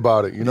 forget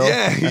about it,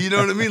 Yeah, you know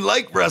what I mean?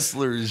 Like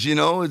wrestlers,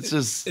 it's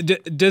just...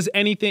 Does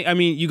anything... I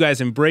mean, you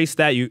guys embrace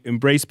that. You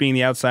embrace being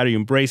the outsider. You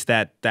embrace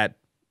that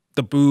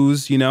the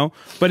booze,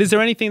 But is there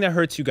anything that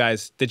hurts you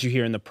guys that you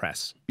hear in the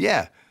press?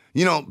 Yeah.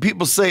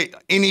 People say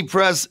any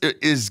press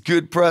is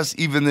good press,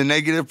 even the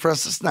negative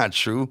press. It's not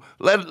true.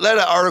 Let an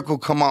article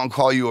come out and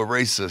call you a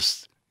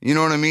racist. You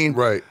know what I mean?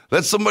 Right.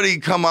 Let somebody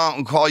come out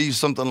and call you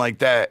something like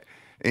that.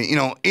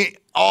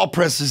 All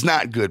press is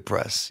not good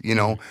press,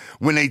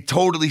 when they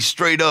totally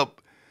straight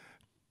up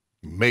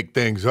make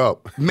things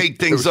up.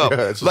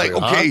 Yeah, like,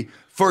 okay,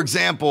 for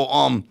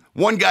example,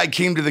 one guy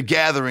came to the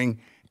gathering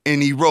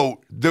and he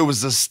wrote, there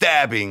was a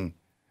stabbing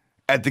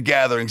at the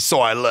gathering, so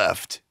I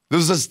left. There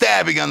was a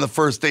stabbing on the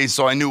first day,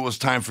 so I knew it was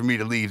time for me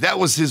to leave. That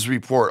was his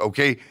report,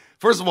 okay?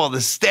 First of all, the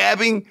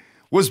stabbing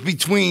was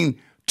between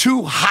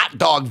 2 hot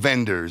dog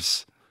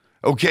vendors.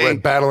 Okay,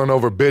 like battling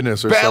over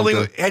business or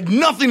something. Had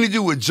nothing to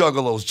do with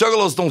juggalos.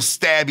 Juggalos don't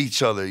stab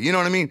each other. You know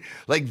what I mean?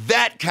 Like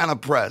that kind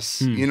of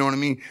press. You know what I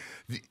mean?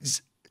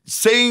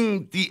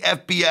 Saying the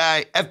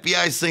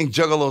FBI saying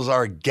juggalos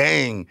are a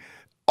gang,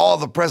 all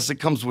the press that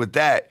comes with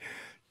that,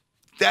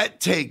 that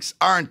takes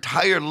our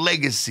entire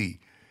legacy,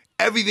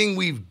 everything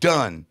we've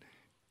done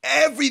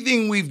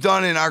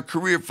in our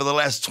career for the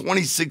last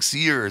 26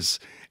 years,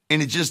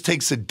 and it just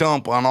takes a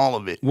dump on all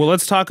of it. Well,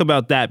 let's talk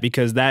about that,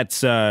 because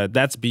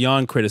that's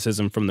beyond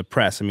criticism from the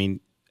press. I mean,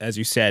 as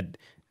you said,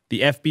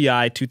 the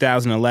FBI,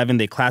 2011,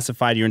 they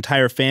classified your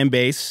entire fan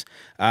base,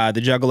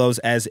 the Juggalos,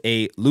 as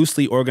a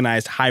loosely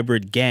organized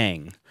hybrid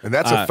gang. And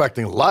that's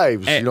affecting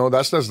lives, you know?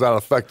 That's not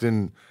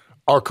affecting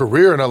our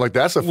career and all like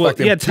that. That's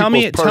affecting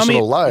people's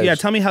personal lives. Yeah,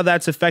 tell me how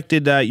that's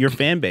affected your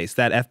fan base,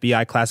 that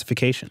FBI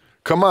classification.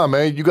 Come on,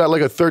 man. You got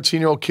like a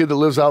 13-year-old kid that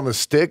lives out in the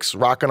sticks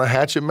rocking a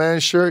Hatchet Man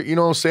shirt, you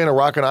know what I'm saying, and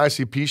rocking an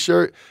ICP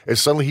shirt, and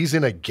suddenly he's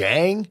in a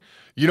gang,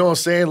 you know what I'm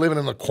saying, living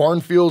in the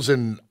cornfields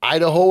in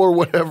Idaho or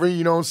whatever,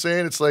 you know what I'm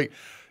saying? It's like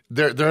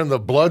they're in the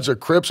Bloods or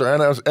Crips or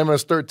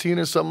MS-13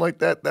 or something like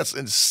that. That's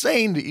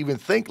insane to even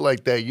think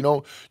like that, you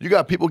know? You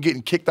got people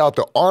getting kicked out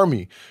the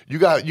Army. You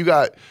got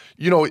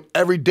you know,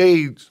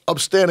 everyday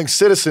upstanding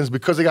citizens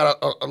because they got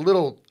a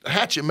little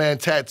Hatchet Man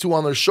tattoo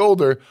on their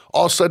shoulder,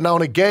 all of a sudden now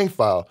in a gang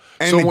file.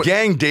 And so the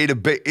gang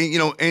database, you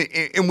know,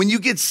 and when you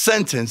get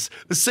sentenced,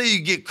 let's say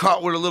you get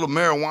caught with a little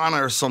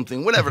marijuana or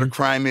something, whatever the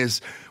crime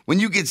is, when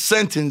you get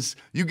sentenced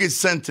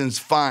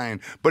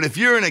fine. But if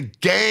you're in a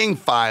gang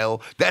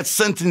file, that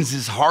sentence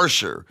is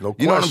harsher. No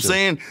question. You know what I'm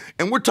saying?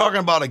 And we're talking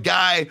about a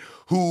guy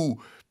who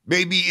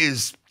maybe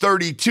is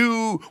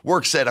 32,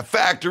 works at a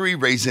factory,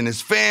 raising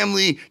his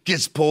family,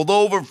 gets pulled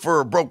over for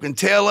a broken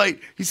taillight.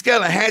 He's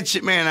got a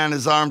Hatchet Man on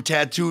his arm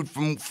tattooed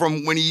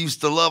from when he used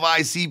to love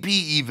ICP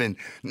even.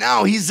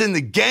 Now he's in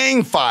the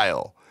gang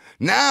file.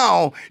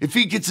 Now, if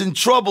he gets in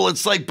trouble,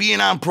 it's like being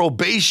on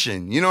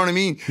probation. You know what I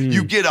mean?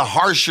 You get a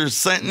harsher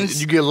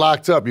sentence. You get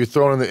locked up. You're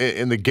thrown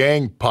in the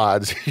gang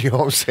pods. You know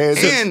what I'm saying?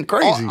 It's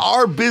crazy.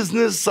 Our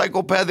business,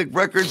 Psychopathic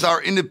Records,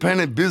 our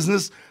independent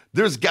business,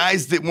 there's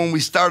guys that when we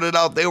started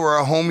out, they were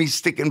our homies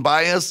sticking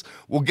by us.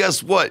 Well,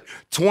 guess what?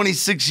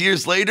 26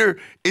 years later,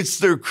 it's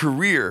their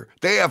career.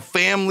 They have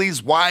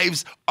families,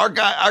 wives. Our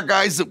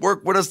guys that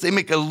work with us, they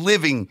make a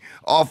living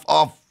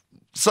off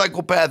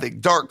psychopathic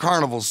dark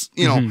carnivals,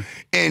 you know,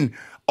 and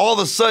all of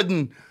a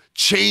sudden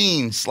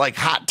chains like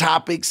Hot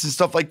Topics and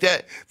stuff like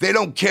that, they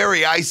don't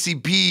carry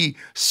ICP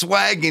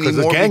swag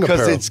anymore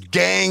because it's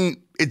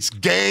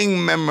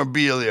gang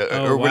memorabilia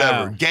or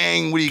whatever.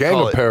 Gang, what do you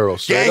call apparel,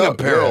 it? Gang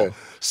apparel. Yeah.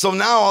 So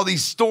now all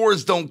these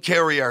stores don't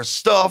carry our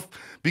stuff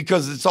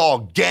because it's all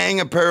gang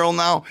apparel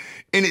now.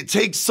 And it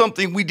takes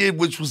something we did,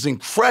 which was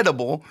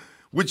incredible,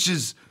 which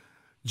is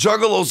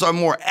Juggalos are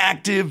more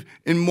active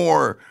and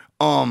more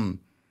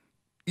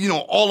you know,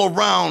 all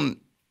around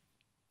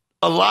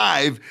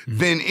alive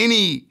than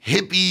any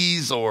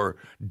hippies or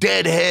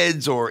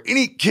deadheads or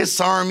any Kiss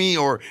Army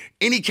or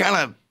any kind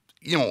of,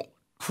 you know,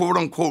 quote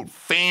unquote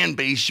fan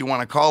base you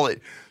want to call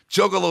it.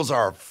 Juggalos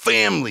are a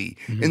family,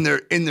 and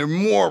they're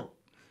more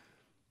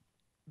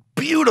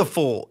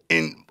beautiful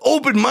and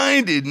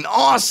open-minded and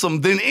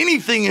awesome than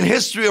anything in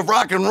history of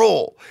rock and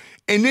roll.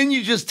 And then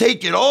you just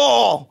take it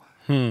all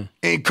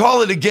and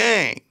call it a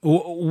gang.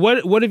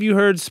 What have you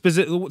heard,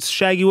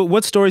 Shaggy?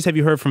 What stories have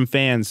you heard from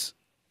fans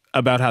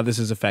about how this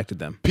has affected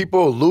them?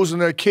 People losing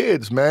their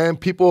kids, man.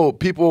 People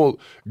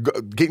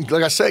getting,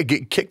 like I said,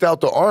 getting kicked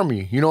out the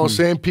Army. You know what I'm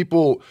saying?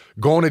 People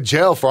going to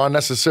jail for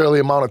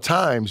unnecessarily amount of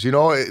times. You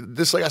know,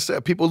 this, like I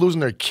said, people losing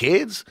their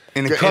kids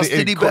in a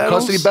custody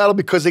battle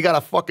because they got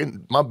a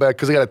fucking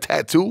because they got a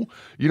tattoo.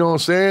 You know what I'm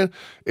saying?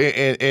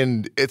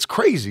 And it's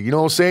crazy. You know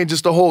what I'm saying?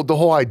 Just the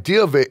whole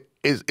idea of it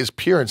is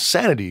pure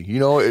insanity, you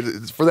know.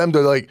 It's for them to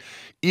like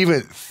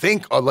even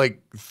think of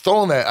like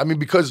throwing that. I mean,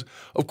 because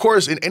of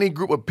course in any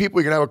group of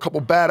people you're gonna have a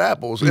couple bad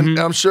apples, and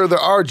I'm sure there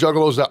are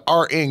Juggalos that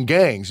are in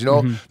gangs. You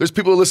know, there's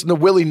people who listen to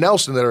Willie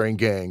Nelson that are in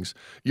gangs.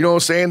 You know what I'm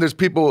saying? There's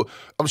people.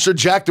 I'm sure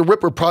Jack the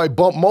Ripper probably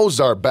bumped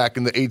Mozart back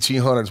in the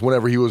 1800s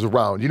whenever he was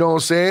around. You know what I'm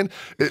saying?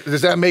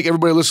 Does that make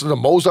everybody listen to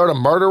Mozart a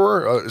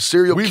murderer, a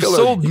serial killer? We've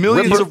sold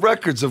millions of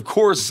records. Of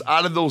course,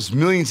 out of those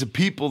millions of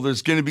people,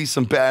 there's going to be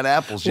some bad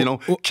apples. You know,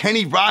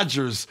 Kenny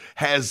Rogers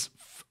has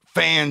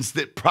fans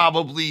that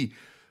probably,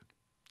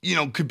 you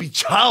know, could be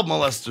child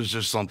molesters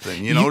or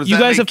something. You know, does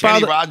that make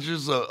Kenny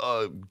Rogers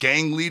a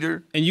gang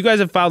leader? And you guys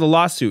have filed a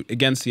lawsuit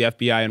against the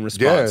FBI in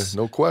response.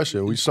 Yeah, no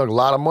question. We sunk a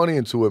lot of money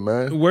into it,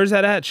 man. Where's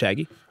that at,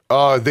 Shaggy?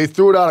 They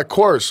threw it out of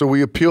court, so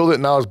we appealed it.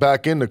 Now it's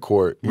back into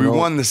court. We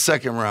won the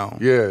second round.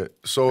 Yeah.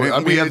 So I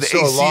mean, we have the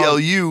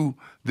ACLU,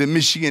 the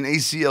Michigan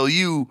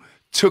ACLU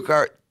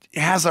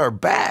has our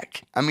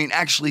back. I mean,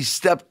 actually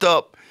stepped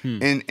up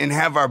and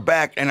have our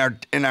back and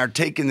are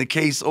taking the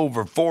case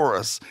over for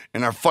us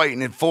and are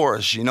fighting it for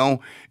us, you know.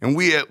 And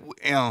we, you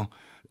know,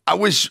 I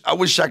wish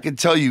I could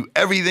tell you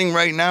everything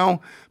right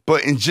now,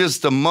 but in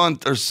just a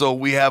month or so,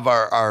 we have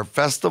our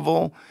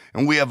festival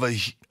and we have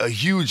a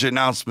huge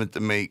announcement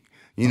to make.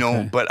 You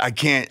know, but I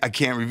can't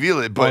reveal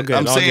it. But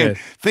I'm saying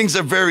things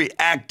are very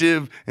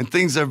active and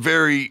things are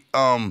very,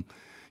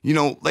 you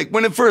know, like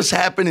when it first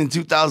happened in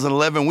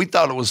 2011, we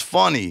thought it was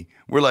funny.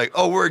 we're like,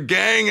 oh, we're a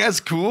gang. That's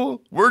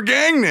cool. We're a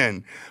gang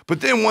then. But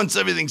then once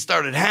everything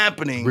started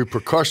happening,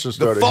 repercussions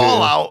started, the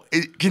fallout,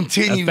 it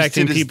continues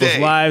affecting to this people's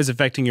day. lives,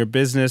 affecting your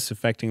business,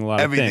 affecting a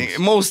lot of things.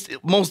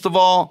 Most of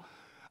all,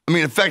 I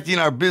mean, affecting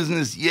our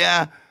business,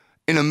 yeah,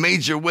 in a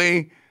major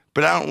way.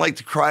 But I don't like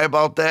to cry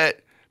about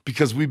that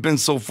because we've been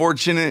so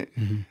fortunate.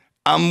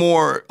 I'm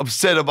more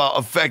upset about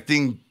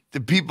affecting the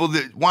people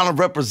that want to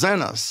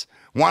represent us,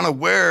 want to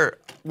wear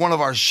one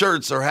of our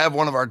shirts or have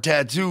one of our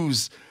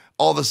tattoos,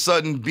 all of a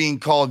sudden being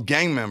called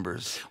gang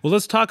members. Well,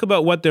 let's talk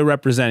about what they're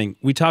representing.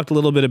 We talked a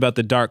little bit about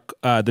the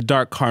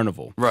Dark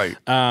Carnival. Right.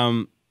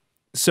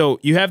 So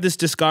you have this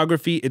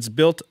discography. It's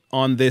built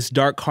on this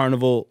Dark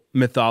Carnival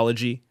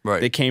mythology.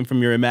 Right. That came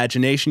from your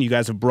imagination. You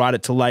guys have brought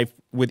it to life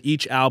with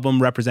each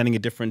album representing a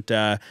different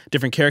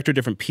character,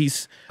 different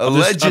piece.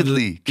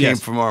 Allegedly came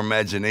from our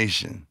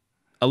imagination.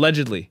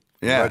 Allegedly.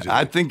 Yeah, Allegedly.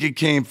 I think it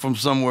came from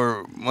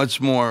somewhere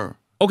much more.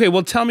 Okay,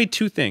 well, tell me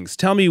two things.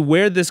 Tell me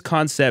where this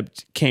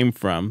concept came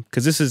from,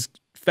 because this is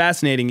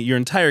fascinating. Your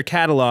entire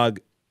catalog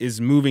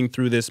is moving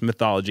through this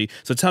mythology.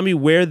 So tell me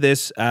where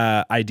this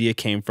idea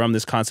came from,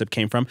 this concept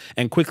came from,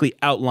 and quickly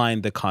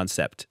outline the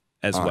concept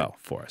as well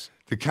for us.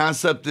 The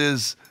concept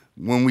is,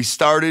 when we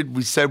started,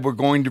 we said we're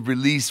going to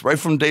release, right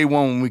from day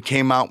one when we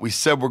came out, we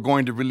said we're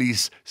going to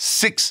release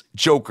 6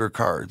 Joker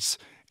cards.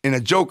 And a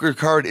Joker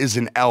card is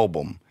an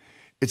album.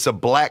 It's a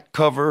black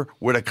cover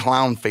with a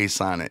clown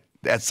face on it.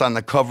 That's on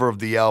the cover of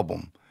the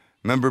album.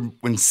 Remember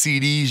when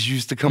CDs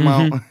used to come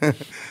out?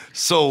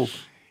 So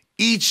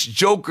each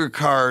Joker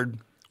card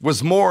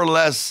was more or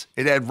less,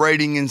 it had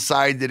writing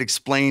inside that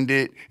explained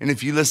it. And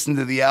if you listen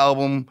to the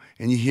album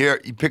and you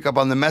pick up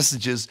on the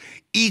messages,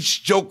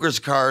 each Joker's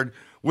card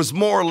was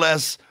more or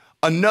less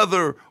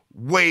another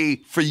way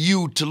for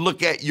you to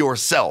look at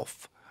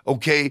yourself.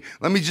 Okay,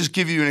 let me just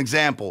give you an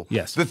example.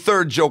 Yes. The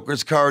third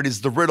Joker's card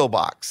is the riddle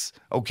box.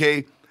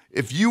 Okay,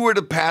 if you were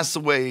to pass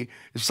away,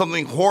 if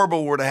something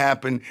horrible were to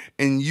happen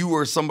and you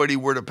or somebody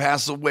were to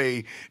pass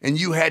away and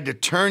you had to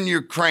turn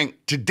your crank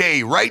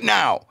today, right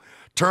now,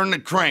 turn the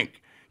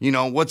crank, you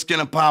know, what's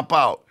going to pop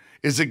out?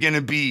 Is it going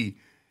to be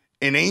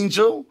an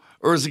angel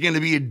or is it going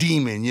to be a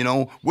demon? You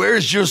know,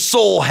 where's your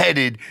soul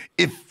headed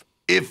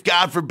if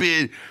God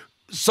forbid,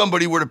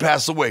 somebody were to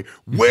pass away?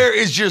 Where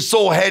is your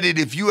soul headed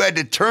if you had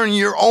to turn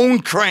your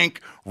own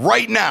crank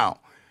right now?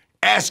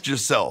 Ask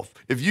yourself.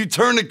 If you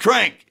turn the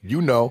crank,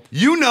 you know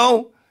how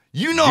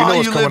you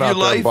live your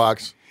life.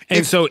 Box.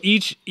 And so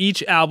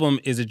each album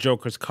is a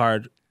Joker's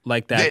card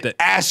like that. That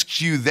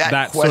asks you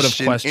that sort of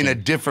question question in a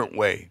different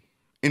way.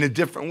 In a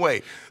different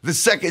way. The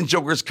second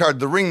Joker's card,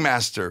 the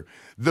Ringmaster,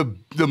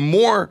 the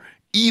more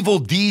evil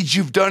deeds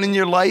you've done in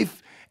your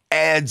life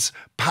adds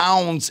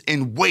pounds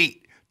and weight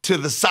to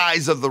the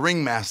size of the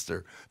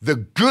Ringmaster. The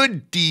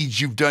good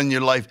deeds you've done in your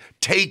life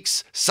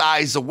takes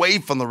size away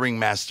from the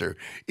Ringmaster.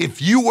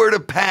 If you were to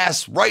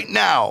pass right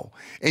now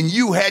and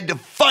you had to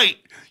fight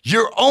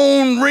your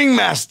own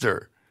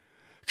Ringmaster,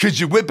 could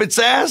you whip its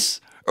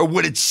ass or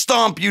would it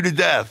stomp you to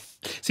death?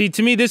 See,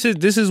 to me, this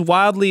is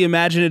wildly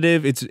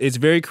imaginative. It's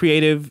very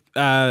creative.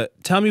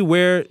 Tell me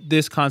where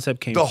this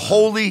concept came from. The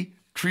Holy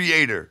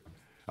Creator.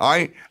 All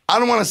right? I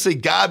don't want to say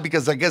God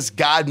because I guess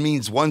God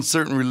means one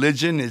certain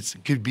religion. It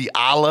could be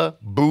Allah,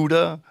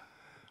 Buddha,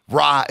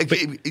 Ra.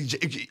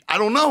 I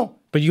don't know.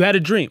 But you had a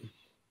dream.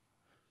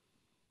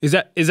 Is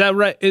that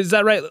right? Is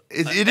that right?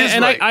 It is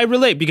and right. I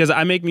relate because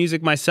I make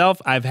music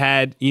myself. I've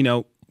had,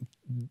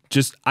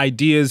 just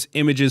ideas,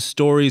 images,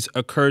 stories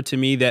occur to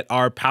me that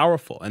are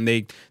powerful and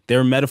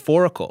they're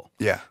metaphorical.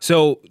 Yeah.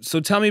 So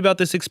tell me about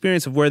this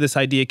experience of where this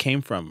idea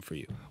came from for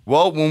you.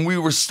 Well, when we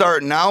were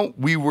starting out,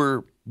 we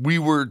were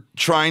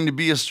trying to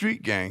be a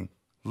street gang.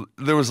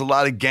 There was a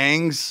lot of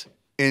gangs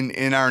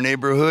in our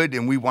neighborhood,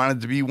 and we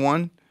wanted to be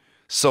one.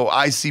 So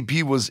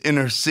ICP was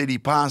Inner City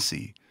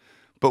Posse.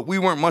 But we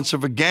weren't much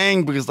of a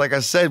gang because, like I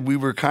said, we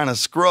were kind of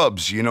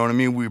scrubs, you know what I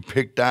mean? We were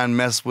picked on,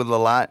 messed with a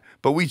lot,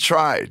 but we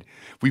tried.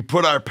 We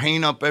put our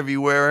paint up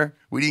everywhere.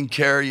 We didn't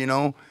care,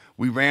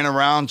 We ran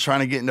around trying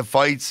to get into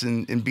fights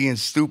and being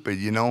stupid,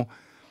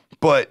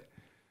 But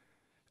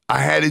I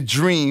had a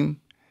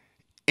dream,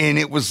 and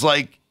it was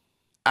like,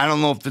 I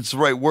don't know if it's the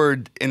right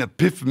word, an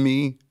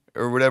epiphany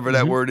or whatever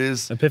that word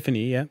is.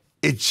 Epiphany, yeah.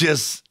 It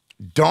just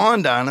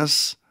dawned on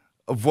us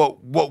of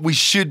what we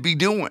should be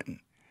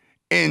doing.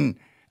 And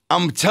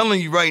I'm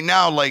telling you right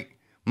now, like,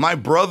 my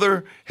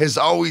brother has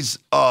always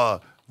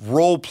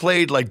role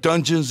played like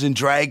Dungeons and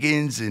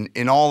Dragons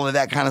and all of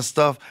that kind of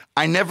stuff.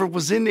 I never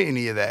was into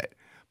any of that.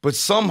 But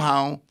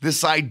somehow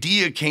this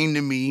idea came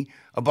to me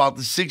about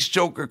the 6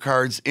 Joker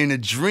cards in a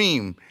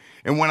dream.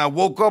 And when I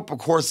woke up, of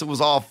course, it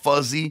was all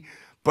fuzzy,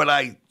 but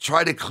I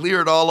tried to clear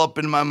it all up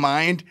in my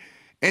mind.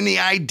 And the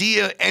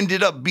idea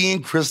ended up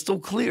being crystal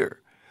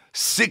clear.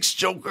 6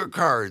 Joker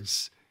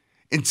cards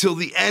until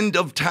the end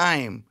of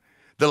time.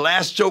 The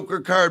last Joker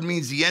card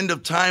means the end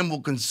of time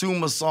will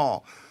consume us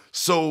all.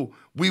 So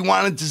we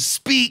wanted to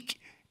speak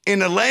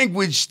in a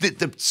language that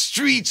the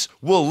streets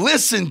will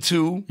listen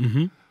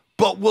to,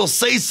 but we'll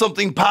say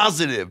something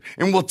positive.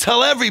 And we'll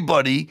tell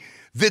everybody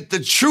that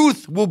the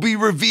truth will be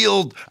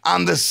revealed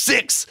on the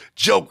 6th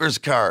Joker's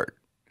card.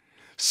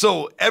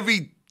 So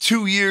every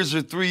 2 years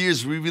or 3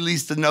 years, we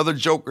released another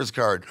Joker's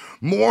card.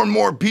 More and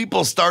more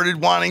people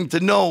started wanting to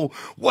know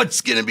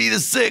what's going to be the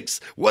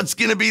 6th, what's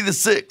going to be the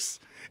 6th.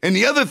 And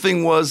the other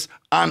thing was,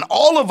 on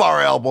all of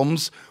our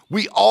albums,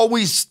 we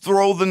always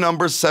throw the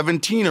number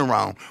 17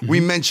 around. We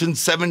mentioned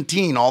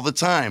 17 all the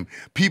time.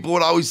 People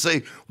would always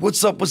say,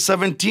 what's up with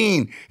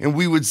 17? And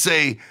we would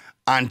say,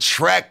 on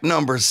track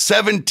number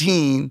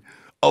 17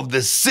 of the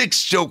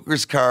 6th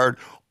Joker's card,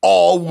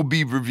 all will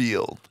be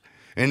revealed.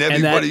 And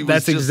everybody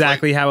that's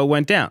exactly how it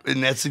went down.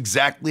 And that's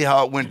exactly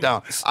how it went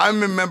down. I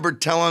remember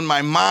telling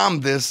my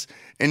mom this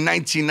in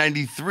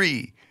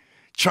 1993,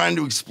 trying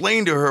to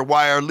explain to her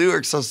why our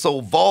lyrics are so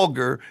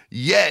vulgar,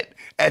 yet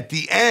at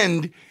the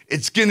end,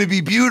 it's going to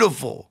be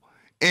beautiful.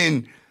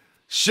 And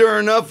sure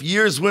enough,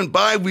 years went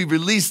by, we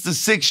released the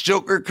 6th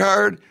Joker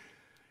card.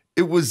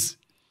 It was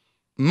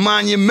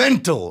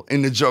monumental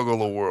in the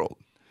Juggalo world.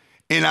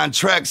 And on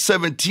track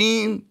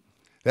 17,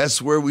 that's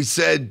where we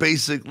said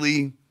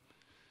basically,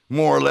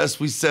 more or less,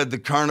 we said the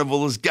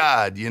carnival is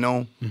God, you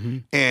know?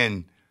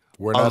 And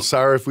we're not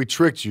sorry if we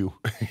tricked you.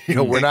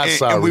 We're not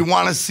sorry. And we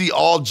want to see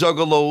all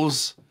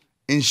juggalos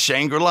in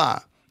Shangri-La.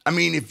 I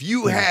mean, if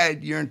you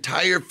had your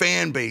entire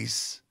fan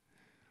base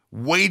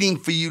waiting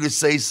for you to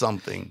say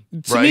something.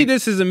 To me,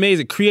 this is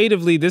amazing.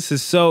 Creatively, this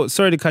is so,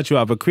 sorry to cut you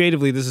off, but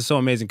creatively, this is so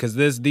amazing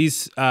because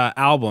these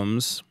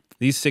albums,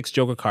 these 6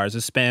 Joker cards,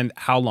 have spanned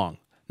how long?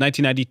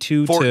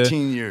 1992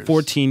 14 years.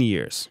 14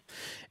 years.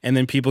 And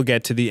then people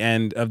get to the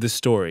end of the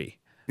story.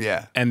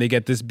 Yeah. And they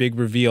get this big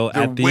reveal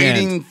They're at the end.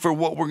 waiting for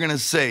what we're going to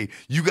say.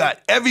 You got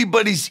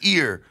everybody's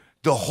ear.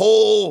 Your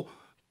whole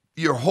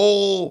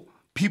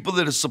people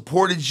that have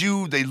supported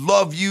you, they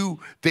love you.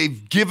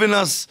 They've given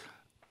us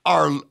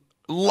our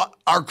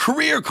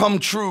career come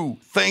true.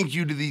 Thank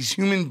you to these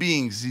human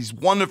beings, these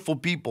wonderful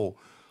people.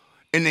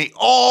 And they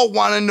all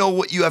want to know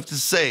what you have to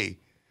say.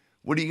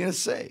 What are you going to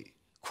say?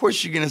 Of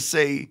course you're going to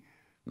say,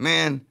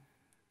 man,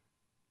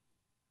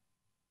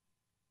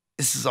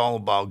 this is all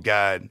about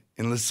God,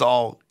 and let's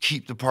all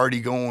keep the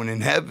party going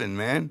in heaven,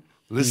 man.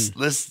 Let's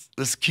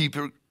keep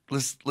it.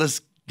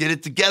 Let's get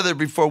it together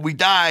before we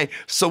die,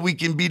 so we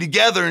can be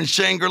together in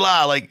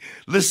Shangri-La. Like,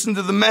 listen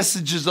to the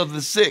messages of the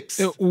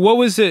 6th. What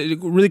was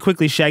it, really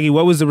quickly, Shaggy?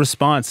 What was the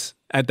response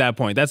at that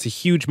point? That's a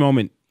huge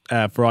moment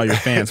for all your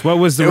fans. What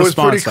was the response?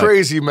 It was pretty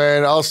crazy,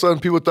 man. All of a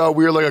sudden, people thought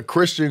we were like a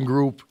Christian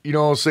group. You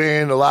know what I'm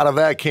saying? A lot of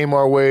that came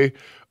our way.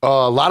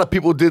 A lot of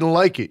people didn't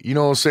like it, you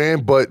know what I'm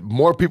saying? But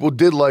more people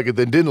did like it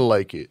than didn't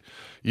like it.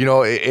 You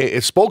know,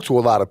 it spoke to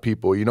a lot of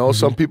people, you know?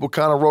 Some people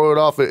kind of wrote it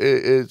off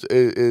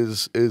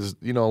as,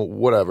 you know,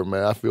 whatever,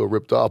 man. I feel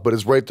ripped off. But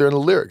it's right there in the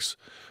lyrics.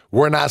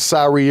 We're not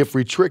sorry if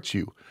we tricked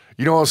you.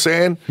 You know what I'm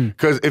saying?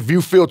 Because if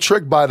you feel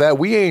tricked by that,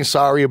 we ain't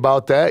sorry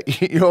about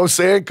that. You know what I'm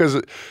saying? Because,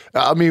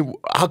 I mean,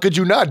 how could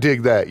you not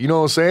dig that? You know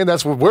what I'm saying?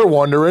 That's what we're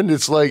wondering.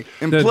 It's like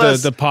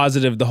the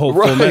positive, the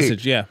hopeful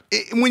message. Yeah.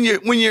 When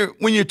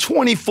you're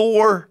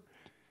 24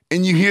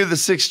 and you hear the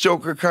 6th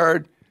Joker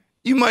card,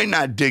 you might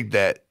not dig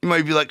that. You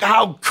might be like,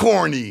 how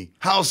corny,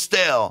 how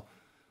stale.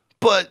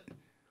 But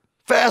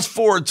fast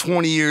forward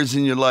 20 years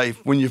in your life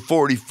when you're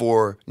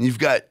 44 and you've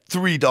got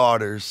 3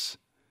 daughters,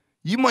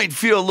 you might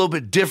feel a little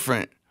bit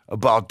different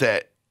about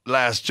that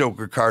last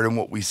Joker card and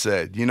what we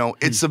said. You know,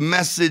 it's a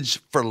message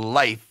for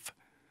life,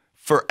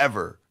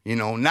 forever. You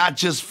know, not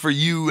just for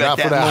you not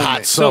at for that moment.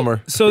 hot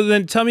summer. So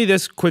then tell me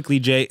this quickly,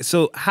 Jay.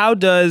 So how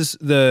does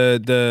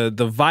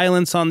the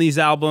violence on these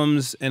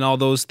albums and all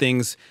those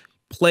things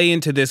play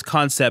into this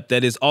concept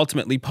that is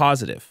ultimately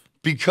positive?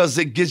 Because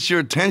it gets your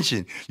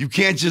attention. You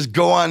can't just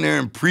go on there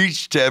and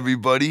preach to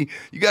everybody.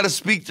 You got to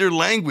speak their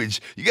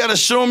language. You got to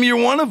show them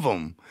you're one of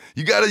them.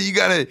 You got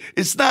to,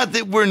 it's not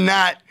that we're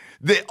not,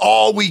 that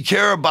all we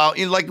care about,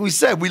 you know, like we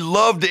said, we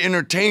love to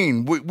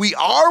entertain. We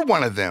are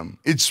one of them.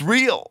 It's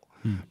real.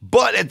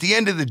 But at the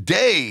end of the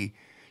day,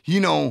 you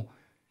know,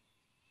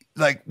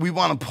 like we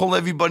want to pull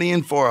everybody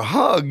in for a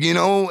hug, you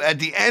know, at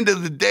the end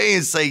of the day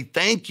and say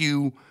thank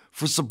you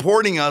for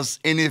supporting us.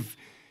 And if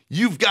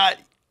you've got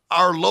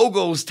our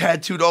logos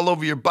tattooed all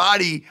over your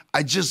body,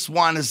 I just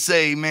want to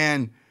say,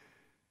 man,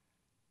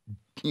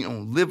 you know,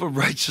 live a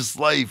righteous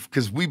life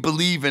because we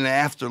believe in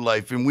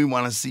afterlife and we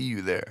want to see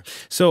you there.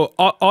 So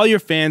all your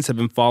fans have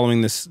been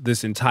following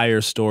this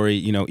entire story,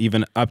 you know,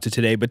 even up to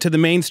today. But to the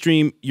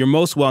mainstream, you're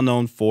most well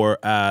known for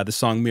the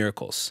song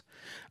Miracles.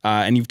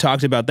 And you've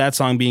talked about that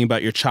song being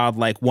about your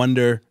childlike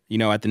wonder, you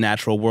know, at the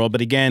natural world.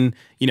 But again,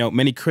 you know,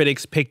 many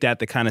critics picked at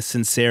the kind of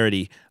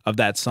sincerity of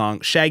that song.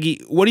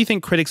 Shaggy, what do you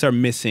think critics are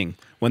missing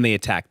when they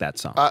attack that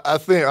song? I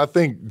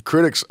think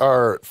critics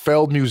are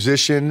failed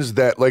musicians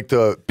that like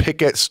to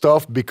pick at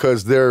stuff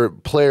because they're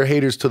player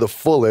haters to the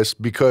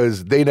fullest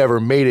because they never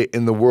made it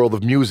in the world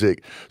of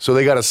music. So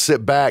they got to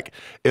sit back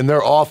in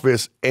their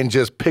office and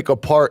just pick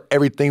apart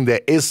everything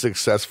that is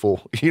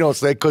successful. You know what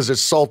I'm saying? Because they're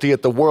salty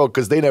at the world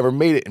because they never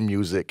made it in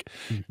music.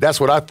 That's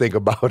what I think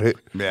about it.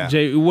 Yeah.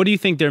 Jay, what do you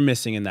think they're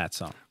missing in that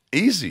song?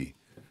 Easy.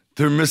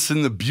 They're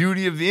missing the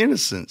beauty of the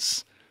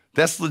innocence.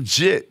 That's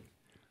legit.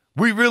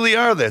 We really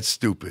are that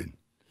stupid.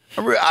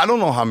 I don't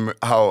know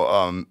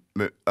how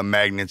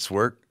magnets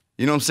work.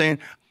 You know what I'm saying?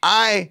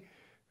 I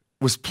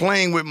was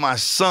playing with my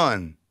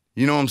son.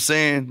 You know what I'm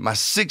saying? My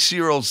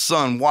 6-year-old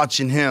son,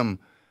 watching him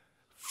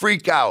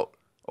freak out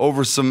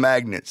over some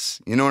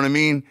magnets. You know what I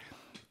mean?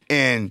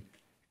 And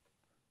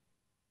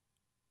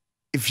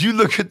if you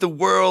look at the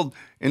world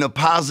in a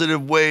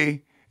positive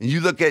way, and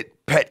you look at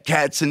pet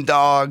cats and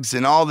dogs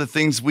and all the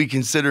things we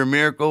consider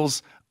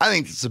miracles, I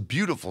think it's a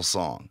beautiful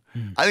song.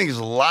 I think there's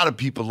a lot of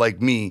people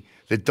like me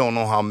that don't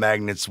know how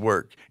magnets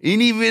work.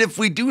 And even if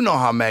we do know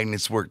how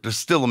magnets work, they're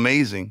still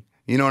amazing.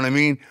 You know what I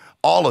mean?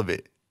 All of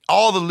it.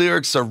 All the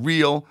lyrics are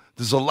real.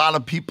 There's a lot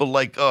of people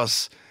like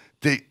us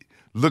that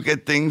look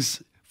at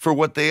things for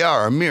what they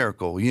are, a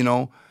miracle, you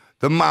know?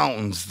 The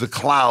mountains, the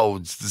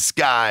clouds, the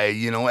sky,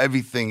 you know,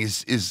 everything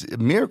is a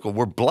miracle.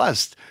 We're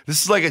blessed.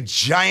 This is like a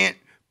giant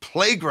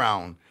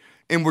playground,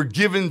 and we're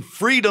given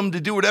freedom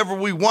to do whatever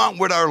we want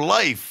with our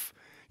life.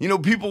 You know,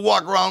 people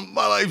walk around,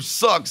 my life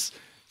sucks.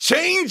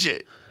 Change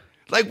it.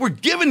 Like, we're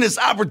given this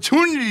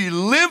opportunity to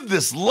live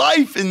this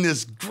life in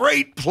this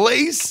great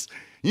place.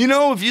 You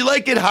know, if you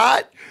like it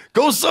hot,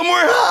 go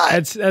somewhere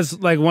hot. That's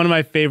like one of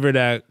my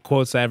favorite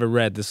quotes I ever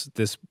read.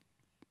 This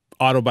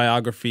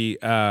autobiography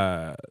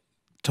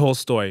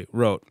Tolstoy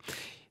wrote.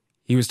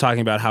 He was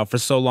talking about how for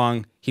so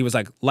long he was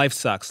like, life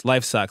sucks,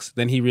 life sucks.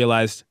 Then he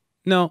realized,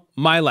 no,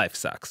 my life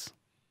sucks.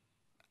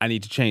 I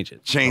need to change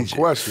it. Change it.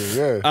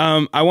 Question,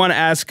 yeah. I want to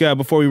ask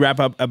before we wrap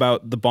up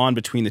about the bond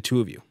between the two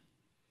of you.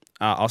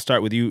 I'll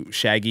start with you,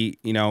 Shaggy.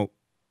 You know,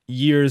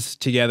 years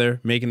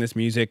together making this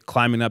music,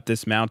 climbing up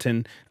this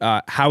mountain.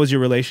 How has your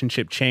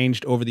relationship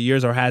changed over the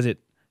years, or has it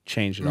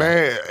changed at all?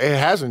 Man, it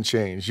hasn't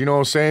changed. You know what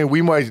I'm saying?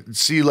 We might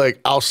see like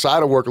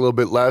outside of work a little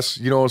bit less,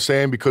 you know what I'm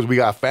saying? Because we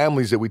got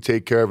families that we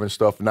take care of and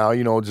stuff now,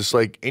 you know, just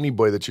like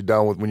anybody that you're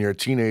down with when you're a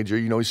teenager,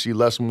 you know, you see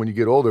less when you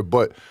get older.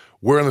 But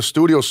we're in the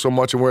studio so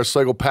much and we're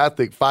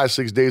psychopathic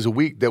 5-6 days a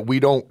week that we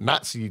don't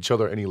not see each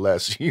other any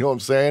less. You know what I'm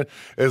saying?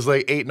 It's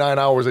like 8-9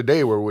 hours a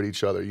day we're with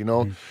each other, you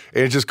know? And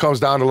it just comes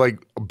down to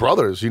like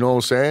brothers, you know what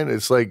I'm saying?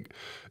 It's like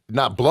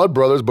not blood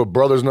brothers, but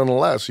brothers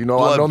nonetheless. You know,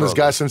 I've known this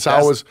guy since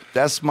I was...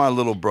 That's my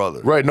little brother.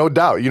 Right, no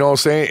doubt. You know what I'm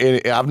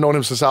saying? And I've known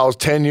him since I was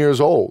 10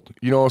 years old.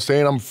 You know what I'm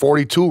saying? I'm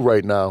 42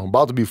 right now. I'm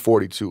about to be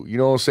 42. You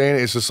know what I'm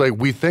saying? It's just like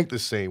we think the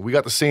same. We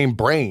got the same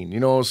brain. You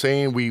know what I'm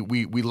saying? We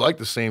like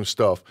the same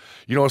stuff.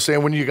 You know what I'm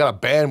saying? When you got a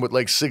band with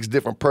like 6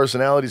 different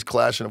personalities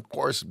clashing, of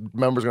course,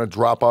 members are going to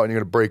drop out and you're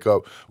going to break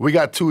up. We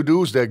got 2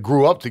 dudes that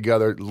grew up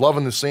together,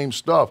 loving the same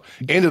stuff,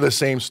 into the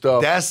same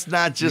stuff. That's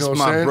not just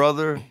my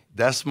brother.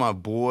 That's my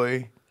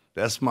boy.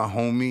 That's my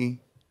homie.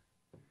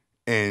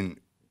 And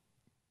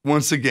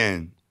once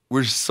again,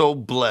 we're so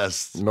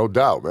blessed. No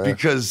doubt, man.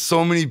 Because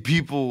so many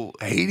people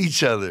hate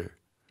each other.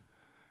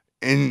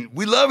 And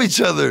we love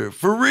each other,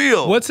 for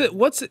real. What's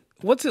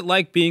it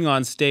like being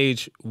on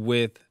stage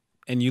with,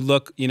 and you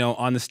look, you know,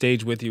 on the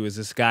stage with you is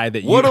this guy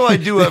that you... What do I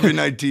do every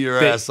night to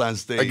your ass on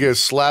stage? I get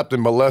slapped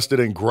and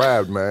molested and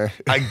grabbed, man.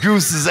 I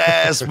goose his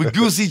ass. We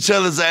goose each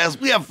other's ass.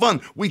 We have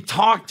fun. We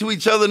talk to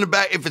each other in the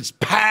back. If it's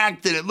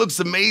packed and it looks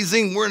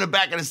amazing, we're in the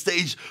back of the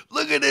stage.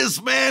 Look at this,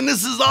 man.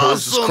 This is awesome.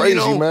 This is crazy, you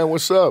know? man.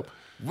 What's up?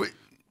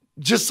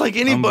 Just like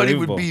anybody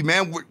would be,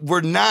 man.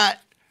 We're not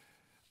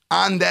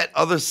on that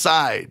other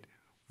side.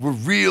 We're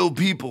real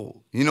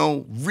people, you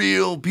know,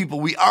 real people.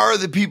 We are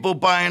the people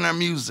buying our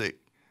music.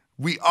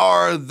 We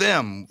are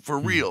them for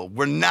real.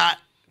 We're not,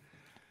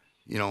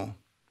 you know,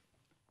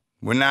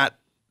 we're not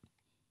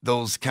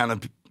those kind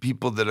of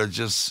people that are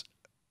just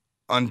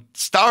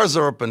stars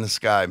are up in the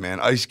sky, man.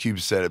 Ice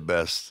Cube said it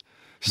best.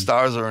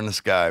 Stars are in the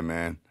sky,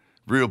 man.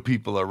 Real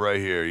people are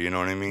right here. You know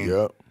what I mean?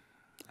 Yep.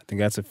 I think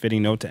that's a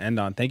fitting note to end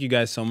on. Thank you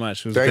guys so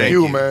much. It was Thank great.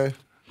 you, man.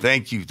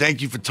 Thank you.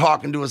 Thank you for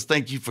talking to us.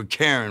 Thank you for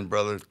caring,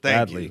 brother.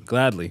 Thank you.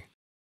 Gladly.